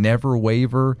 They never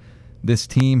waver. This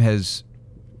team has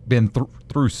been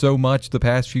through so much the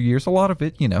past few years. A lot of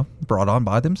it, brought on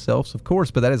by themselves, of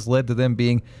course, but that has led to them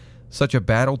being such a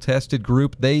battle-tested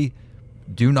group. They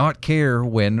do not care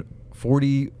when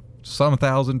 40-some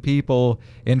thousand people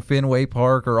in Fenway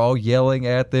Park are all yelling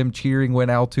at them, cheering when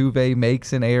Altuve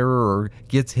makes an error or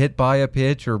gets hit by a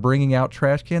pitch or bringing out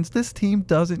trash cans. This team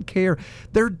doesn't care.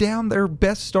 They're down their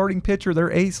best starting pitcher,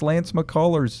 their ace, Lance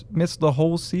McCullers, missed the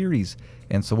whole series.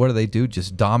 And so what do?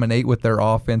 Just dominate with their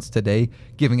offense today,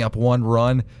 giving up one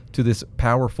run to this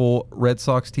powerful Red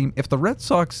Sox team. If the Red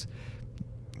Sox,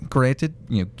 granted,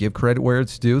 give credit where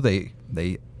it's due, they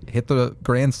hit the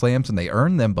grand slams and they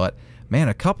earn them, but man,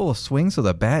 a couple of swings of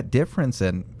the bat difference,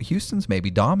 and Houston's maybe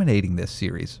dominating this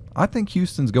series. I think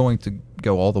Houston's going to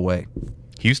go all the way.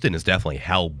 Houston is definitely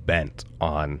hell-bent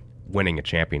on winning a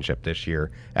championship this year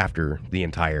after the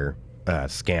entire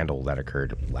scandal that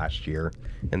occurred last year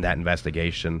in that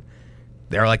investigation.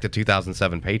 They're like the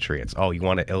 2007 Patriots. Oh, you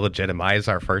want to illegitimize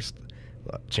our first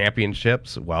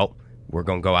championships? Well, we're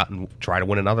going to go out and try to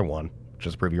win another one.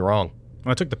 Just prove you wrong.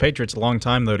 Well, it took the Patriots a long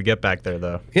time, though, to get back there,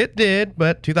 though. It did,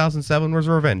 but 2007 was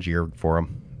a revenge year for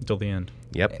them. Until the end.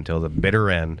 Yep, until the bitter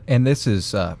end. And this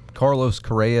is Carlos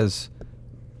Correa's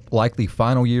likely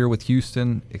final year with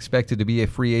Houston, expected to be a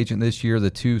free agent this year. The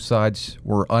two sides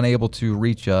were unable to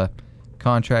reach a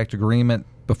contract agreement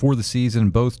before the season.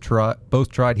 Both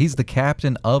tried. He's the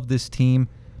captain of this team.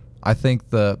 I think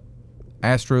the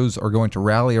Astros are going to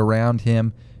rally around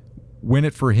him, win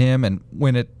it for him, and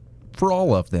win it for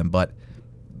all of them. But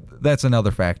that's another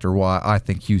factor why I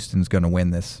think Houston's going to win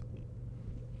this.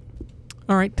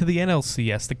 All right, to the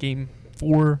NLCS, the Game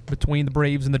 4 between the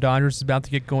Braves and the Dodgers is about to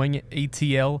get going.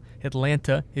 ATL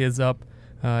Atlanta is up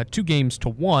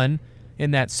 2-1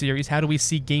 in that series. How do we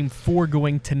see Game 4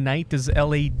 going tonight? Does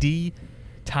LAD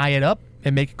tie it up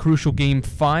and make a crucial Game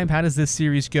 5? How does this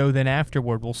series go then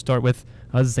afterward? We'll start with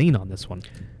Zane on this one.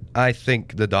 I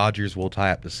think the Dodgers will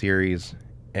tie up the series,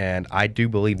 and I do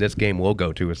believe this game will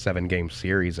go to a 7-game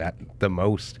series at the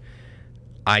most.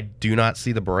 I do not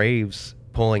see the Braves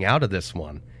pulling out of this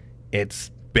one.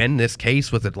 It's been this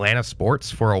case with Atlanta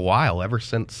sports for a while, ever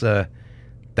since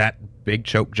that big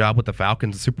choke job with the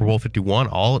Falcons in Super Bowl 51.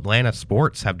 All Atlanta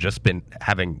sports have just been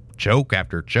having choke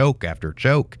after choke after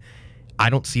choke. I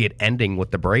don't see it ending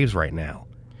with the Braves right now.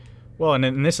 Well,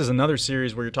 and this is another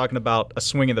series where you're talking about a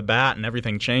swing of the bat and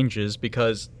everything changes,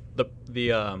 because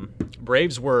the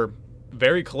Braves were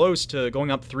very close to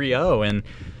going up 3-0, and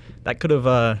that could have,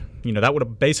 that would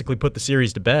have basically put the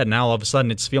series to bed. Now all of a sudden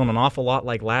it's feeling an awful lot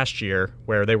like last year,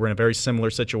 where they were in a very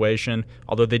similar situation,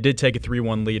 although they did take a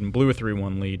 3-1 lead and blew a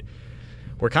 3-1 lead.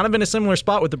 We're kind of in a similar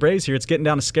spot with the Braves here. It's getting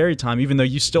down to scary time. Even though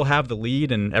you still have the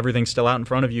lead and everything's still out in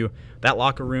front of you, that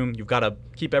locker room, you've got to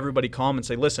keep everybody calm and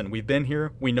say, listen, we've been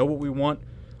here. We know what we want.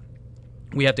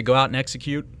 We have to go out and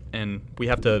execute, and we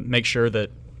have to make sure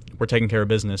that we're taking care of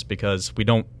business, because we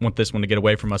don't want this one to get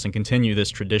away from us and continue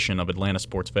this tradition of Atlanta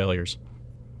sports failures.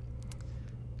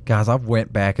 Guys, I've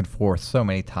went back and forth so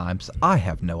many times. I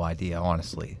have no idea,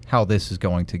 honestly, how this is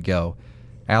going to go.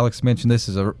 Alex mentioned this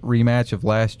is a rematch of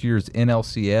last year's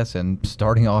NLCS, and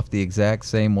starting off the exact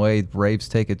same way. The Braves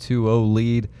take a 2-0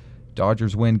 lead.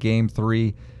 Dodgers win Game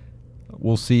 3.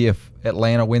 We'll see if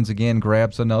Atlanta wins again,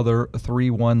 grabs another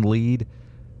 3-1 lead.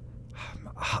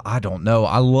 I don't know.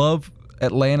 I love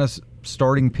Atlanta's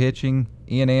starting pitching.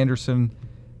 Ian Anderson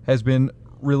has been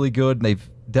really good, and they've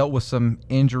dealt with some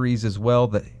injuries as well.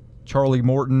 That Charlie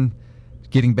Morton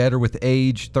getting better with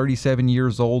age, 37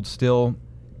 years old, still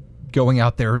going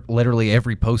out there literally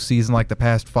every postseason like the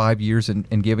past 5 years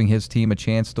and giving his team a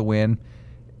chance to win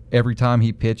every time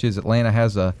he pitches. Atlanta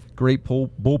has a great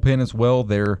bullpen as well.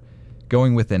 They're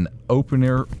going with an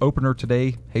opener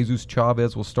today. Jesus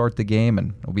Chavez will start the game,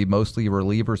 and it'll be mostly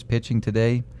relievers pitching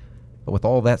today. But with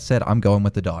all that said, I'm going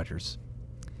with the Dodgers.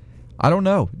 I don't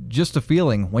know. Just a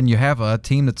feeling when you have a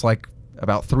team that's like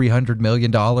about $300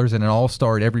 million and an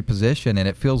all-star at every position, and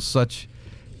it feels such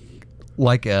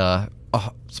like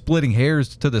splitting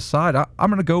hairs to the side. I'm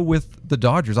going to go with the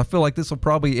Dodgers. I feel like this will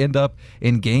probably end up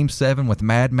in Game 7 with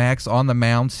Mad Max on the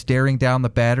mound staring down the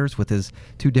batters with his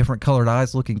two different colored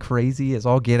eyes looking crazy as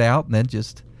all get out, and then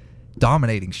just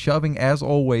dominating, shoving as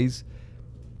always.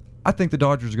 I think the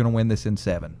Dodgers are going to win this in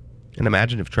 7. And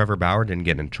imagine if Trevor Bauer didn't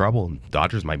get in trouble,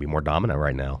 Dodgers might be more dominant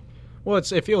right now. Well,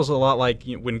 it feels a lot like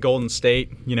when Golden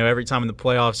State, every time in the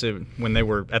playoffs, when they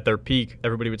were at their peak,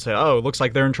 everybody would say, oh, it looks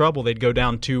like they're in trouble. They'd go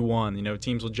down 2-1.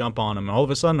 Teams would jump on them. And all of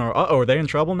a sudden, are they in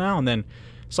trouble now? And then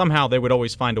somehow they would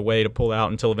always find a way to pull out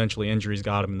until eventually injuries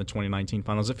got them in the 2019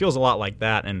 finals. It feels a lot like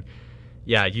that. And,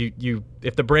 yeah,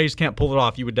 if the Braves can't pull it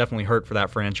off, you would definitely hurt for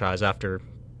that franchise after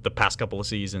the past couple of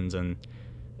seasons. And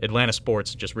Atlanta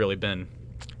sports just really been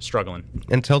struggling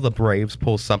until the Braves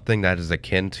pull something that is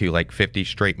akin to like 50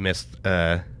 straight missed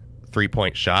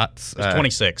 3-point shots.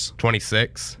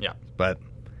 26. Yeah, but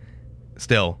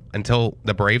still, until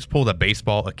the Braves pull the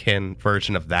baseball akin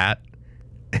version of that,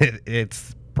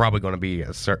 it's probably going to be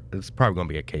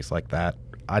a case like that.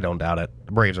 I don't doubt it.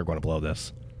 The Braves are going to blow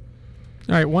this.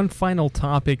 All right, one final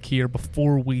topic here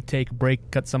before we take a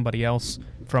break, cut somebody else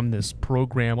from this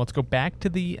program. Let's go back to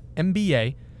the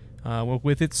NBA.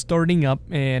 With it starting up,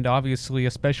 and obviously,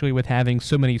 especially with having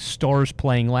so many stars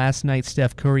playing last night,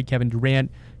 Steph Curry, Kevin Durant,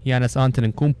 Giannis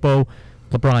Antetokounmpo,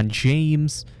 LeBron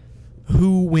James,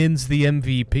 who wins the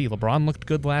MVP? LeBron looked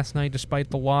good last night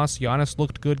despite the loss. Giannis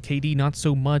looked good. KD not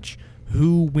so much.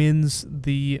 Who wins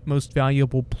the Most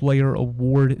Valuable Player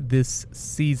award this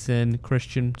season?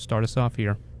 Christian, start us off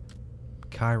here.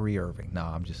 Kyrie Irving. No,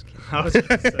 I'm just kidding. I was going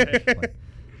to say.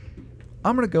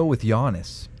 I'm going to go with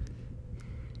Giannis.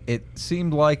 It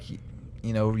seemed like,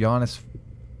 Giannis,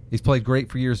 he's played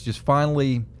great for years, just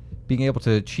finally being able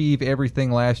to achieve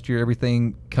everything last year,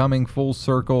 everything coming full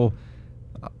circle.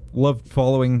 Loved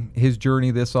following his journey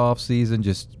this offseason,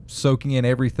 just soaking in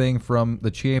everything from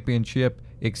the championship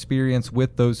experience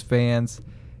with those fans.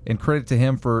 And credit to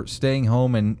him for staying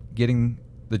home and getting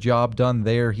the job done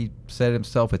there. He said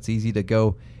himself it's easy to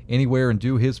go anywhere and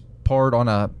do his part on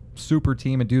a super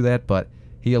team and do that, but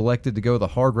he elected to go the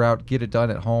hard route, get it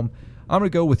done at home. I'm going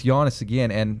to go with Giannis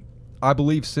again, and I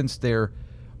believe since there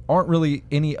aren't really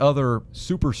any other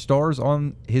superstars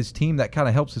on his team, that kind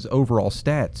of helps his overall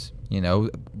stats,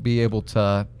 be able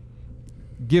to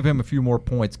give him a few more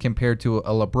points compared to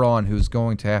a LeBron who's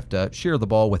going to have to share the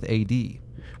ball with AD.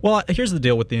 Well, here's the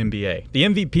deal with the NBA. The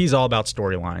MVP is all about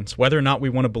storylines. Whether or not we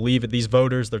want to believe that these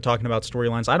voters, they're talking about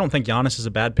storylines, I don't think Giannis is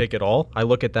a bad pick at all. I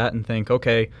look at that and think,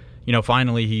 okay,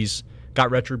 finally he's got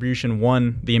retribution,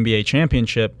 won the NBA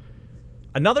championship.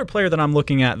 Another player that I'm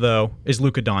looking at, though, is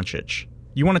Luka Doncic.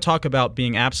 You want to talk about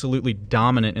being absolutely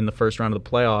dominant in the first round of the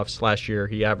playoffs last year.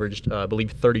 He averaged, I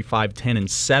believe, 35, 10, and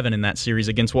 7 in that series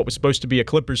against what was supposed to be a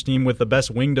Clippers team with the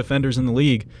best wing defenders in the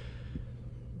league.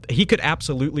 He could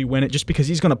absolutely win it just because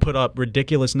he's going to put up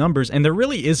ridiculous numbers. And there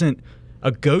really isn't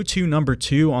a go-to number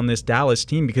 2 on this Dallas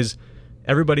team because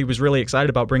everybody was really excited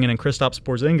about bringing in Kristaps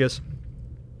Porzingis.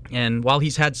 And while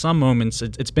he's had some moments,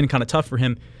 it's been kind of tough for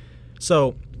him.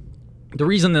 So the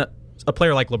reason that a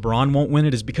player like LeBron won't win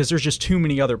it is because there's just too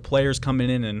many other players coming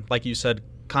in and, like you said,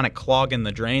 kind of clogging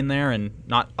the drain there and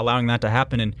not allowing that to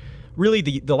happen. And really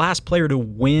the last player to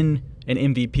win an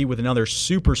MVP with another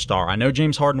superstar, I know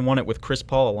James Harden won it with Chris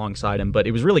Paul alongside him, but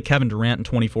it was really Kevin Durant in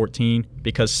 2014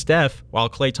 because Steph, while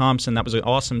Klay Thompson, that was an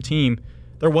awesome team,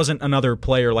 there wasn't another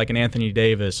player like an Anthony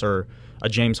Davis or a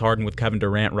James Harden with Kevin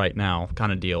Durant right now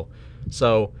kind of deal.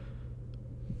 So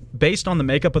based on the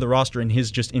makeup of the roster and his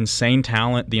just insane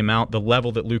talent, the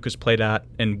level that Luka's played at,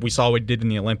 and we saw what he did in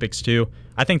the Olympics too,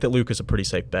 I think that Luka's a pretty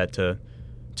safe bet to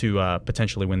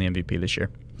potentially win the MVP this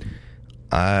year.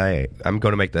 I'm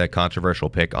going to make the controversial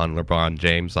pick on LeBron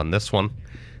James on this one.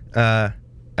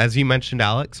 As you mentioned,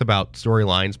 Alex, about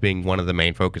storylines being one of the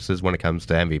main focuses when it comes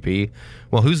to MVP.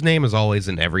 Well, whose name is always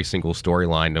in every single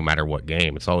storyline, no matter what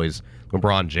game? It's always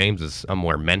LeBron James is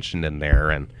somewhere mentioned in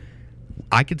there, and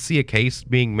I could see a case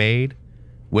being made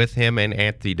with him and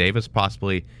Anthony Davis,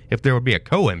 possibly if there would be a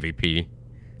co-MVP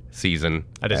season.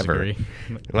 I disagree.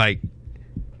 Like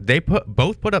they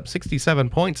both put up 67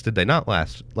 points, did they not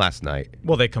last night?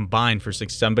 Well, they combined for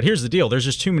 67, but here's the deal: there's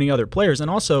just too many other players,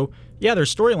 and also, yeah,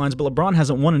 there's storylines, but LeBron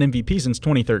hasn't won an MVP since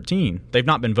 2013. They've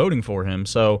not been voting for him,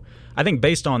 so I think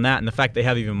based on that and the fact they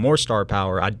have even more star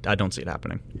power, I don't see it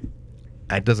happening.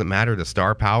 It doesn't matter the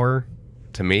star power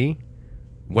to me.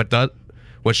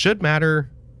 What should matter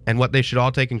and what they should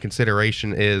all take in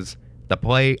consideration is the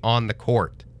play on the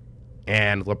court.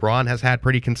 And LeBron has had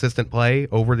pretty consistent play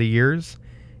over the years,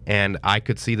 and I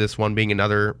could see this one being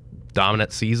another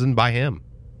dominant season by him.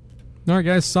 All right,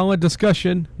 guys, solid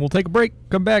discussion. We'll take a break,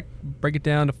 come back, break it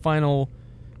down to final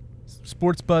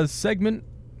Sports Buzz segment.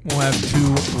 We'll have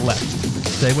 2 left.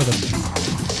 Stay with us.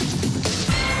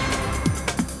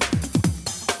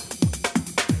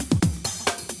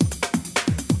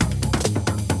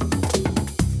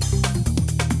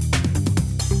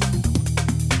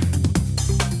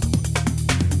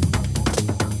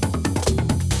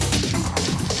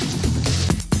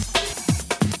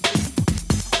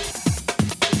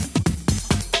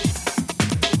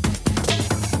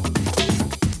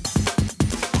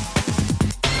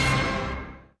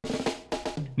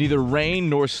 Neither rain,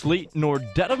 nor sleet, nor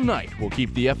dead of night will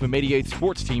keep the FM 88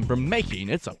 sports team from making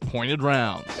its appointed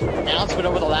rounds. Announcement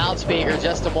over the loudspeaker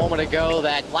just a moment ago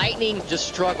that lightning just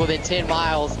struck within 10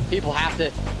 miles. People have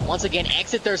to once again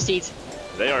exit their seats.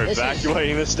 They are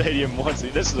evacuating the stadium once.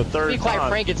 This is the third time. To be quite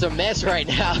frank, it's a mess right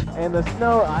now. And the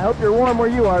snow, I hope you're warm where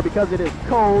you are because it is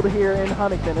cold here in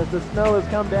Huntington as the snow has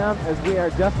come down as we are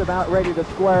just about ready to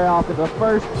square off in the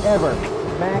first ever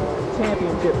MAC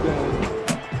championship game.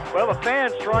 Well, the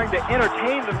fans trying to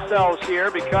entertain themselves here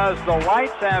because the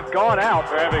lights have gone out.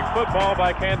 We're having football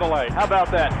by candlelight. How about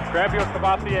that? Grab your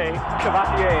cavatier.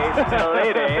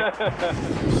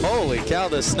 Holy cow,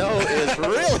 the snow is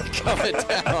really coming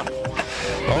down.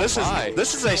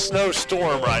 This is a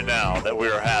snowstorm right now that we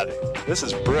are having. This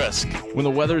is brisk. When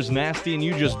the weather's nasty and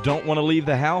you just don't want to leave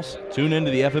the house, tune into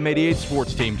the FM 88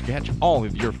 sports team to catch all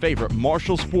of your favorite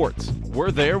Marshall sports.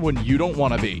 We're there when you don't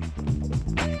want to be.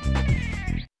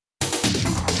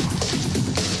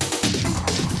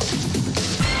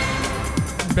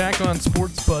 Back on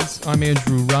Sports Buzz, I'm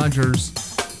Andrew Rogers.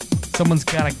 Someone's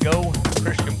got to go.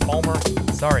 Christian Palmer,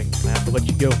 sorry, I have to let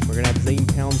you go. We're going to have Zane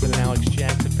Townsend and Alex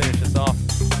Jackson finish us off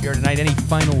here tonight. Any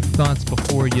final thoughts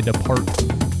before you depart for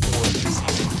the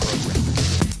season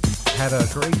program? Had a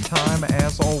great time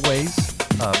as always.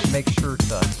 Make sure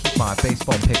to keep my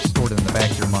baseball picks stored in the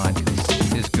back of your mind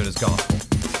because it is good as gospel.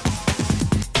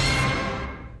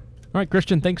 All right,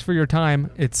 Christian, thanks for your time.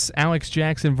 It's Alex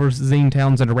Jackson versus Zane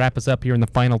Townsend to wrap us up here in the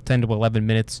final 10 to 11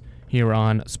 minutes here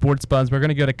on Sports Buzz. We're going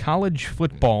to go to college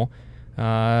football.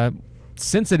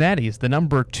 Cincinnati is the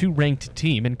number 2 ranked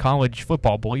team in college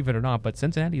football, believe it or not, but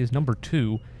Cincinnati is number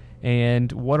 2.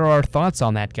 And what are our thoughts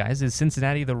on that, guys? Is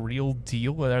Cincinnati the real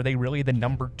deal? Are they really the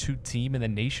number 2 team in the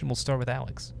nation? We'll start with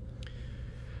Alex.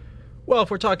 Well,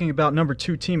 if we're talking about number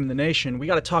 2 team in the nation, we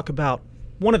got to talk about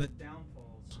one of the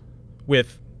downfalls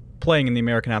with playing in the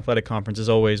American Athletic Conference is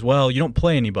always, well, you don't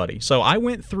play anybody. So I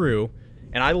went through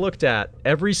and I looked at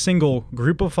every single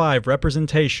Group of 5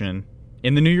 representation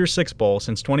in the New Year's Six Bowl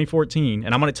since 2014,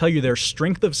 and I'm going to tell you their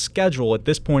strength of schedule at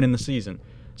this point in the season.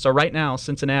 So right now,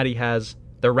 Cincinnati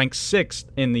they're ranked 6th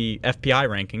in the FPI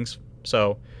rankings,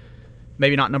 so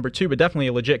maybe not number 2, but definitely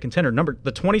a legit contender.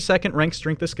 The 22nd ranked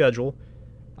strength of schedule.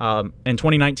 In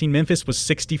 2019, Memphis was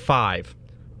 65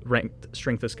 ranked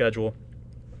strength of schedule.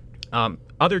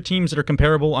 Other teams that are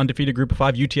comparable, undefeated Group of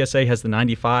 5, UTSA has the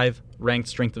 95 ranked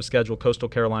strength of schedule, Coastal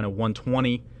Carolina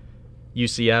 120,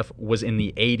 UCF was in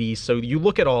the 80s. So you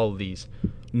look at all of these,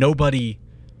 nobody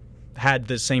had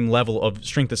the same level of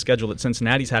strength of schedule that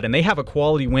Cincinnati's had, and they have a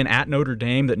quality win at Notre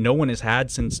Dame that no one has had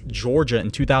since Georgia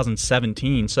in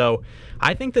 2017. So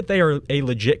I think that they are a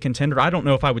legit contender. I don't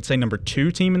know if I would say number 2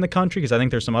 team in the country because I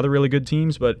think there's some other really good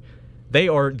teams, but they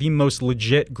are the most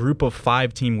legit Group of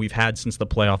 5 team we've had since the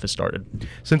playoff has started.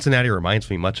 Cincinnati reminds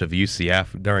me much of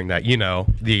UCF during that,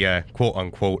 the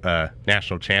quote-unquote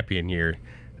national champion year.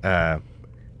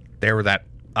 They were that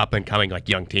up-and-coming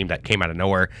young team that came out of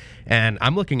nowhere. And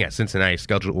I'm looking at Cincinnati's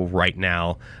schedule right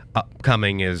now.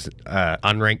 Upcoming is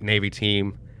unranked Navy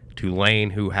team, Tulane,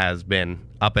 who has been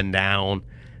up and down,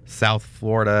 South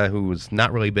Florida, who's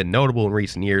not really been notable in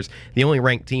recent years. The only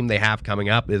ranked team they have coming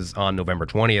up is on November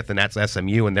 20th, and that's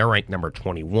SMU, and they're ranked number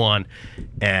 21.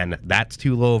 And that's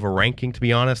too low of a ranking, to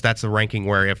be honest. That's a ranking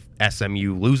where if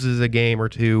SMU loses a game or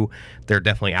two, they're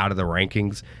definitely out of the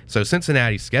rankings. So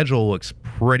Cincinnati's schedule looks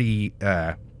pretty,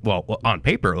 on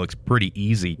paper, it looks pretty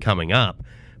easy coming up.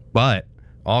 But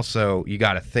also, you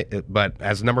got to think, but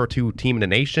as number 2 team in the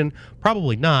nation,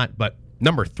 probably not, but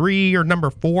number 3 or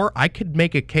number 4, I could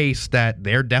make a case that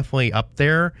they're definitely up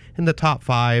there in the top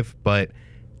 5, but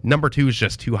number 2 is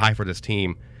just too high for this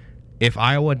team. If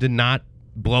Iowa did not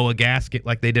blow a gasket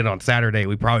like they did on Saturday,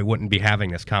 we probably wouldn't be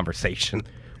having this conversation.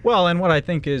 Well, and what I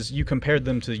think is you compared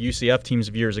them to the UCF teams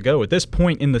of years ago. At this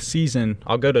point in the season,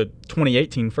 I'll go to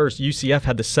 2018 first. UCF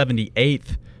had the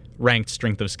 78th ranked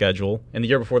strength of schedule, and the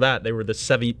year before that they were the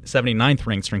 79th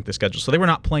ranked strength of schedule, so they were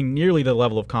not playing nearly the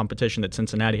level of competition that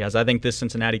Cincinnati has. I think this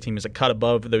Cincinnati team is a cut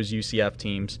above those UCF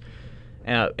teams,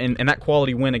 and that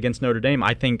quality win against Notre Dame,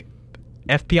 I think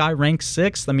FPI ranks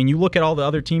 6th. I mean, you look at all the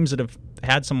other teams that have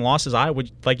had some losses. Iowa,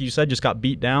 like you said, just got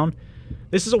beat down.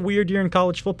 This is a weird year in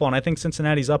college football, and I think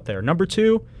Cincinnati's up there. Number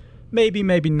 2, maybe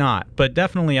not, but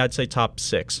definitely I'd say top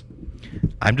 6.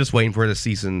 I'm just waiting for the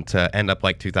season to end up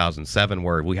like 2007,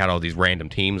 where we had all these random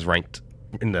teams ranked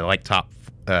in the top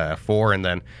 4, and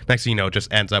then next thing you know, it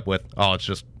just ends up with it's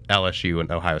just LSU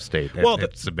and Ohio State. Well,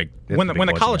 when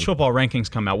the college football rankings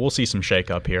come out, we'll see some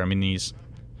shakeup here. I mean,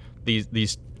 the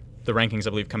rankings I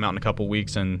believe come out in a couple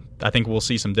weeks, and I think we'll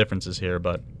see some differences here.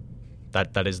 But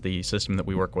that is the system that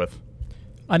we work with.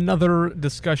 Another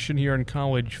discussion here in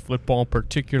college football,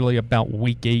 particularly about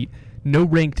Week 8. No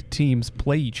ranked teams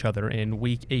play each other in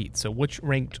Week 8. So which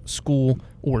ranked school,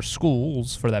 or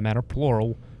schools for that matter,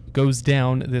 plural, goes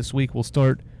down this week? We'll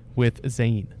start with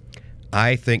Zane.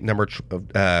 I think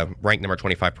ranked number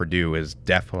 25 Purdue is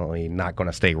definitely not going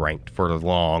to stay ranked for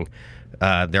long.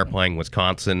 They're playing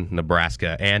Wisconsin,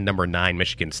 Nebraska, and number 9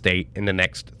 Michigan State in the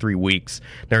next 3 weeks.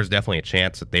 There's definitely a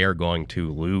chance that they are going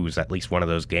to lose at least one of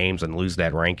those games and lose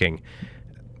that ranking.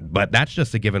 But that's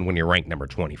just a given when you're ranked number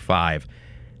 25.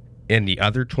 In the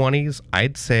other 20s,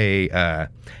 I'd say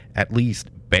at least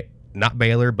not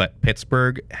Baylor, but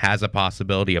Pittsburgh has a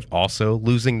possibility of also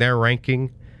losing their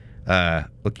ranking.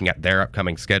 Looking at their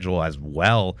upcoming schedule as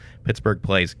well, Pittsburgh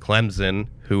plays Clemson,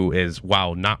 who is,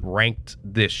 while not ranked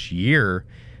this year,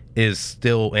 is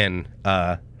still in,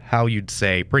 how you'd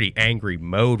say, pretty angry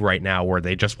mode right now, where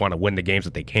they just want to win the games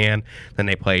that they can. Then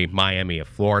they play Miami of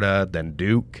Florida, then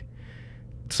Duke.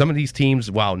 Some of these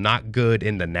teams, while not good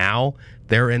in the now,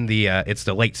 they're in the it's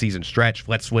the late season stretch.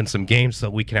 Let's win some games so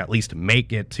we can at least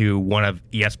make it to one of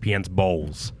ESPN's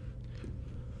bowls.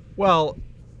 Well,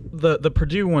 the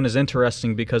Purdue one is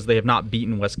interesting because they have not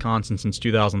beaten Wisconsin since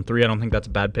 2003. I don't think that's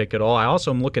a bad pick at all. I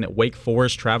also am looking at Wake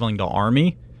Forest traveling to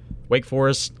Army. Wake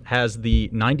Forest has the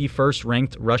 91st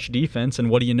ranked rush defense, and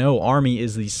what do you know? Army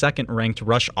is the 2nd ranked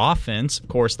rush offense. Of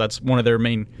course, that's one of their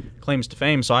main claims to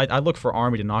fame, so I look for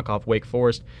Army to knock off Wake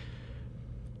Forest.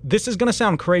 This is going to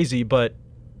sound crazy, but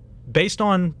based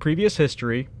on previous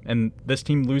history and this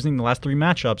team losing the last 3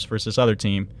 matchups versus this other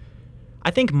team, I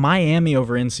think Miami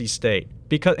over NC State.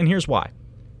 And here's why.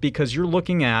 Because you're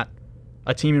looking at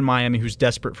a team in Miami who's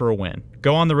desperate for a win.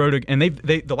 Go on the road, and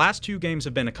the last 2 games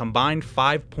have been a combined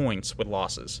 5 points with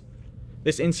losses.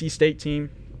 This NC State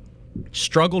team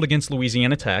struggled against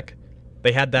Louisiana Tech.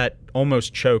 They had that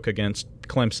almost choke against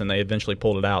Clemson. They eventually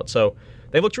pulled it out. So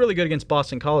they looked really good against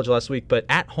Boston College last week, but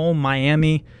at home,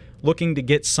 Miami looking to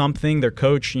get something. Their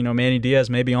coach, Manny Diaz,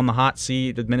 maybe on the hot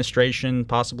seat, administration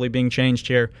possibly being changed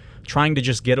here, trying to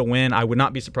just get a win. I would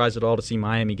not be surprised at all to see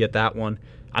Miami get that one.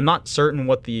 I'm not certain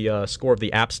what the score of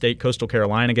the App State-Coastal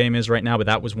Carolina game is right now, but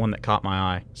that was one that caught my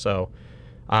eye. So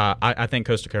I think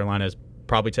Coastal Carolina is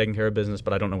probably taking care of business,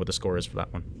 but I don't know what the score is for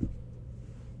that one.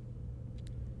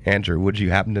 Andrew, would you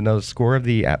happen to know the score of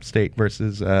the App State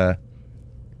versus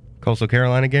Coastal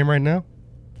Carolina game right now?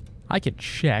 I can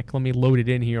check. Let me load it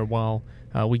in here while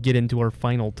we get into our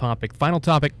final topic. Final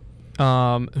topic,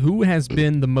 who has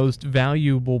been the most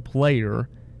valuable player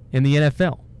in the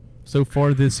NFL so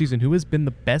far this season? Who has been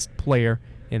the best player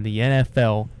in the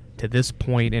NFL to this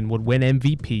point and would win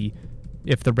MVP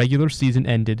if the regular season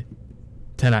ended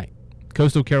tonight?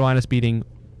 Coastal Carolina's beating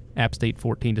App State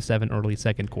 14-7 early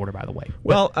second quarter, by the way.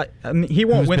 Well, he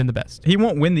won't win the best. He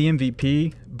won't win the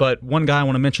MVP, but one guy I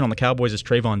want to mention on the Cowboys is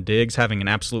Trayvon Diggs, having an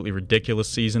absolutely ridiculous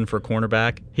season for a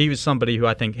cornerback. He was somebody who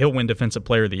I think he'll win Defensive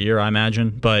Player of the Year, I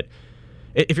imagine. But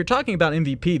if you're talking about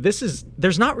MVP,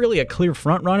 there's not really a clear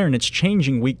front runner, and it's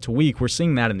changing week to week. We're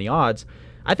seeing that in the odds.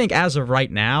 I think as of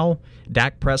right now,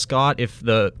 Dak Prescott, if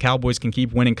the Cowboys can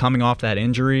keep winning coming off that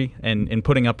injury and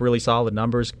putting up really solid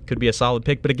numbers, could be a solid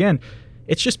pick. But again,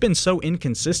 it's just been so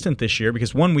inconsistent this year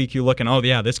because one week you're looking, oh,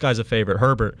 yeah, this guy's a favorite,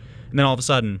 Herbert. And then all of a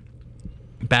sudden,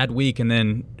 bad week, and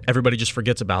then everybody just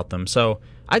forgets about them. So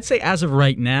I'd say as of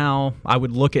right now, I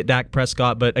would look at Dak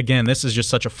Prescott. But again, this is just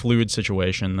such a fluid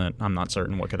situation that I'm not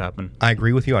certain what could happen. I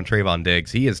agree with you on Trayvon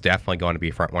Diggs. He is definitely going to be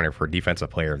a front runner for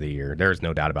Defensive Player of the Year. There's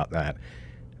no doubt about that.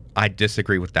 I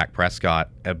disagree with Dak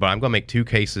Prescott, but I'm going to make 2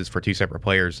 cases for 2 separate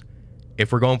players.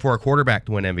 If we're going for a quarterback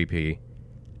to win MVP,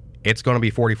 it's going to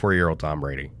be 44-year-old Tom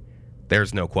Brady.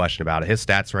 There's no question about it. His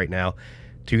stats right now,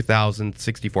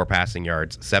 2,064 passing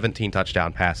yards, 17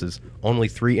 touchdown passes, only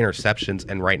 3 interceptions,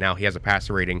 and right now he has a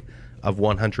passer rating of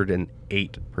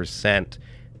 108%.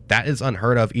 That is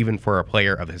unheard of even for a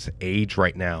player of his age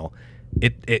right now.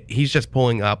 He's just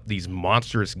pulling up these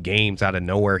monstrous games out of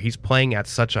nowhere. He's playing at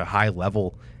such a high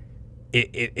level.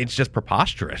 It's just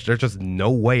preposterous. There's just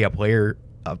no way a player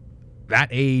of that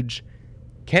age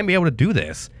can be able to do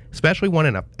this, especially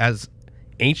one as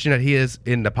ancient as he is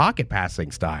in the pocket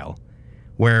passing style,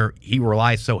 where he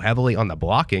relies so heavily on the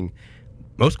blocking.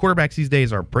 Most quarterbacks these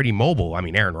days are pretty mobile. I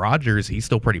mean, Aaron Rodgers, he's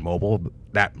still pretty mobile.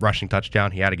 That rushing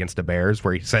touchdown he had against the Bears,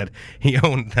 where he said he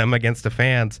owned them against the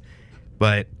fans.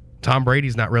 But Tom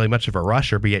Brady's not really much of a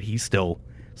rusher, but yet he's still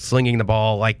slinging the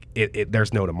ball like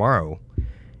there's no tomorrow.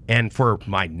 And for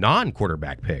my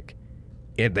non-quarterback pick,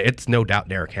 it's no doubt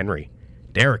Derrick Henry.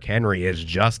 Derrick Henry is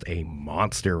just a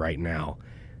monster right now.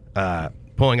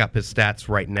 Pulling up his stats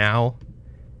right now,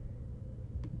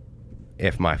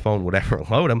 if my phone would ever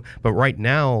load him, but right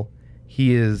now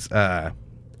he is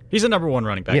He's the number one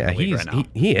running back in the league right now.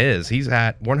 He is. He's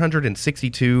at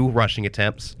 162 rushing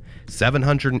attempts,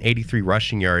 783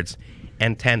 rushing yards,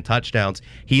 and 10 touchdowns.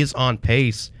 He is on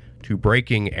pace to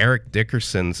breaking Eric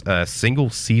Dickerson's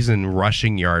single-season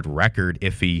rushing yard record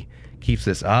if he keeps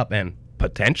this up, and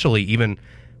potentially even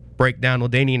break down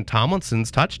LaDainian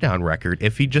Tomlinson's touchdown record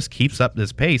if he just keeps up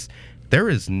this pace. There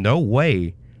is no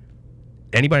way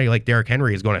anybody like Derrick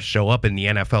Henry is going to show up in the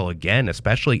NFL again,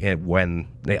 especially when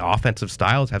the offensive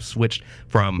styles have switched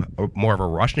from more of a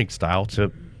rushing style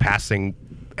to passing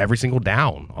every single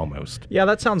down almost. Yeah,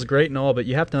 that sounds great and all, but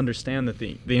you have to understand that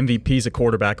the MVP is a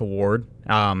quarterback award.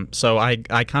 So I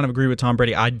kind of agree with Tom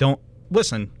Brady.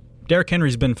 Listen, Derrick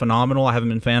Henry's been phenomenal. I have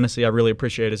him in fantasy. I really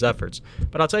appreciate his efforts.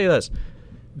 But I'll tell you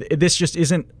this just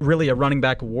isn't really a running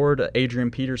back award.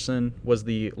 Adrian Peterson was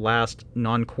the last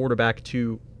non-quarterback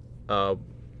to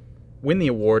win the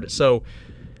award. So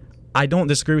I don't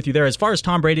disagree with you there. As far as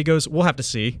Tom Brady goes, we'll have to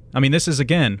see. I mean, this is,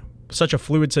 again, such a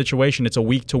fluid situation. It's a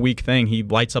week-to-week thing. He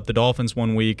lights up the Dolphins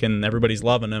one week, and everybody's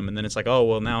loving him. And then it's like, oh,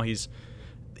 well, now he's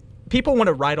 – people want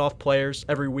to write off players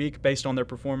every week based on their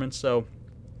performance. So,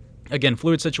 again,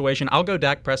 fluid situation. I'll go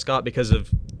Dak Prescott because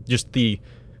of just the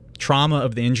trauma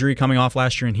of the injury coming off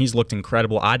last year, and he's looked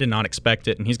incredible. I did not expect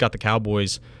it, and he's got the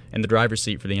Cowboys in the driver's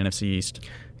seat for the NFC East.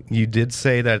 You did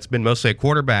say that it's been mostly a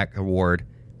quarterback award,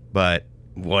 but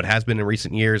what has been in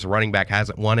recent years, a running back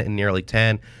hasn't won it in nearly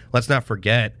 10. Let's not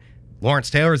forget, Lawrence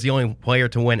Taylor is the only player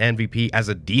to win MVP as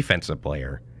a defensive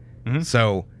player. Mm-hmm.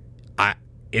 So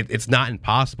it's not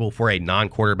impossible for a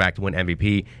non-quarterback to win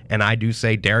MVP, and I do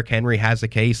say Derrick Henry has a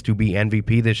case to be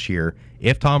MVP this year.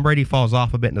 If Tom Brady falls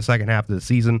off a bit in the second half of the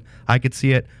season, I could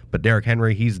see it, but Derrick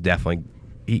Henry, he's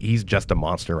just a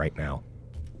monster right now.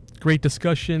 Great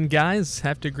discussion, guys.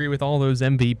 Have to agree with all those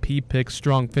MVP picks.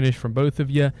 Strong finish from both of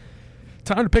you.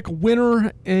 Time to pick a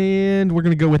winner, and we're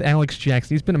going to go with Alex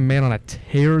Jackson. He's been a man on a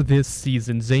tear this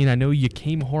season. Zane, I know you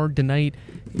came hard tonight.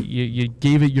 You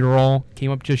gave it your all, came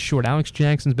up just short. Alex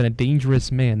Jackson's been a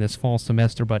dangerous man this fall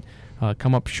semester, but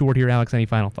come up short here. Alex, any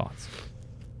final thoughts?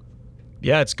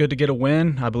 Yeah, it's good to get a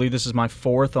win. I believe this is my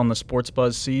 4th on the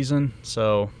SportsBuzz season,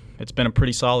 so it's been a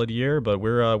pretty solid year, but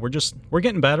we're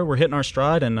getting better. We're hitting our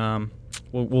stride, and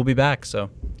we'll be back. So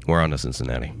we're on to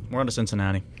Cincinnati.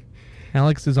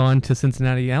 Alex is on to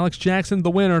Cincinnati. Alex Jackson, the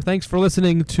winner. Thanks for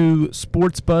listening to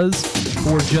SportsBuzz.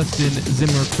 For Justin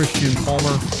Zimmer, Christian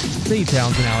Palmer, Zane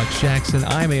Townsend, Alex Jackson,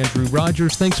 I'm Andrew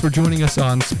Rogers. Thanks for joining us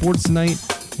on Sports Night,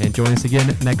 and join us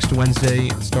again next Wednesday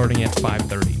starting at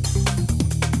 5:30.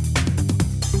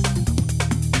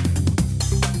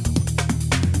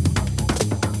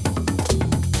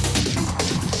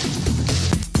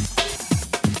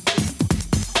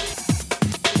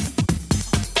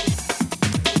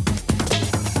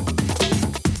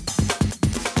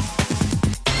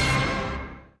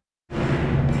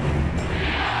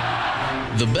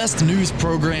 The best news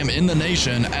program in the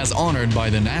nation as honored by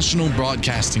the National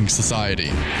Broadcasting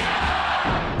Society.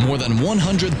 More than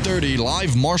 130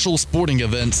 live Marshall sporting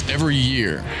events every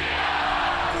year.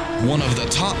 One of the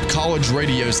top college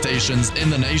radio stations in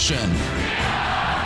the nation.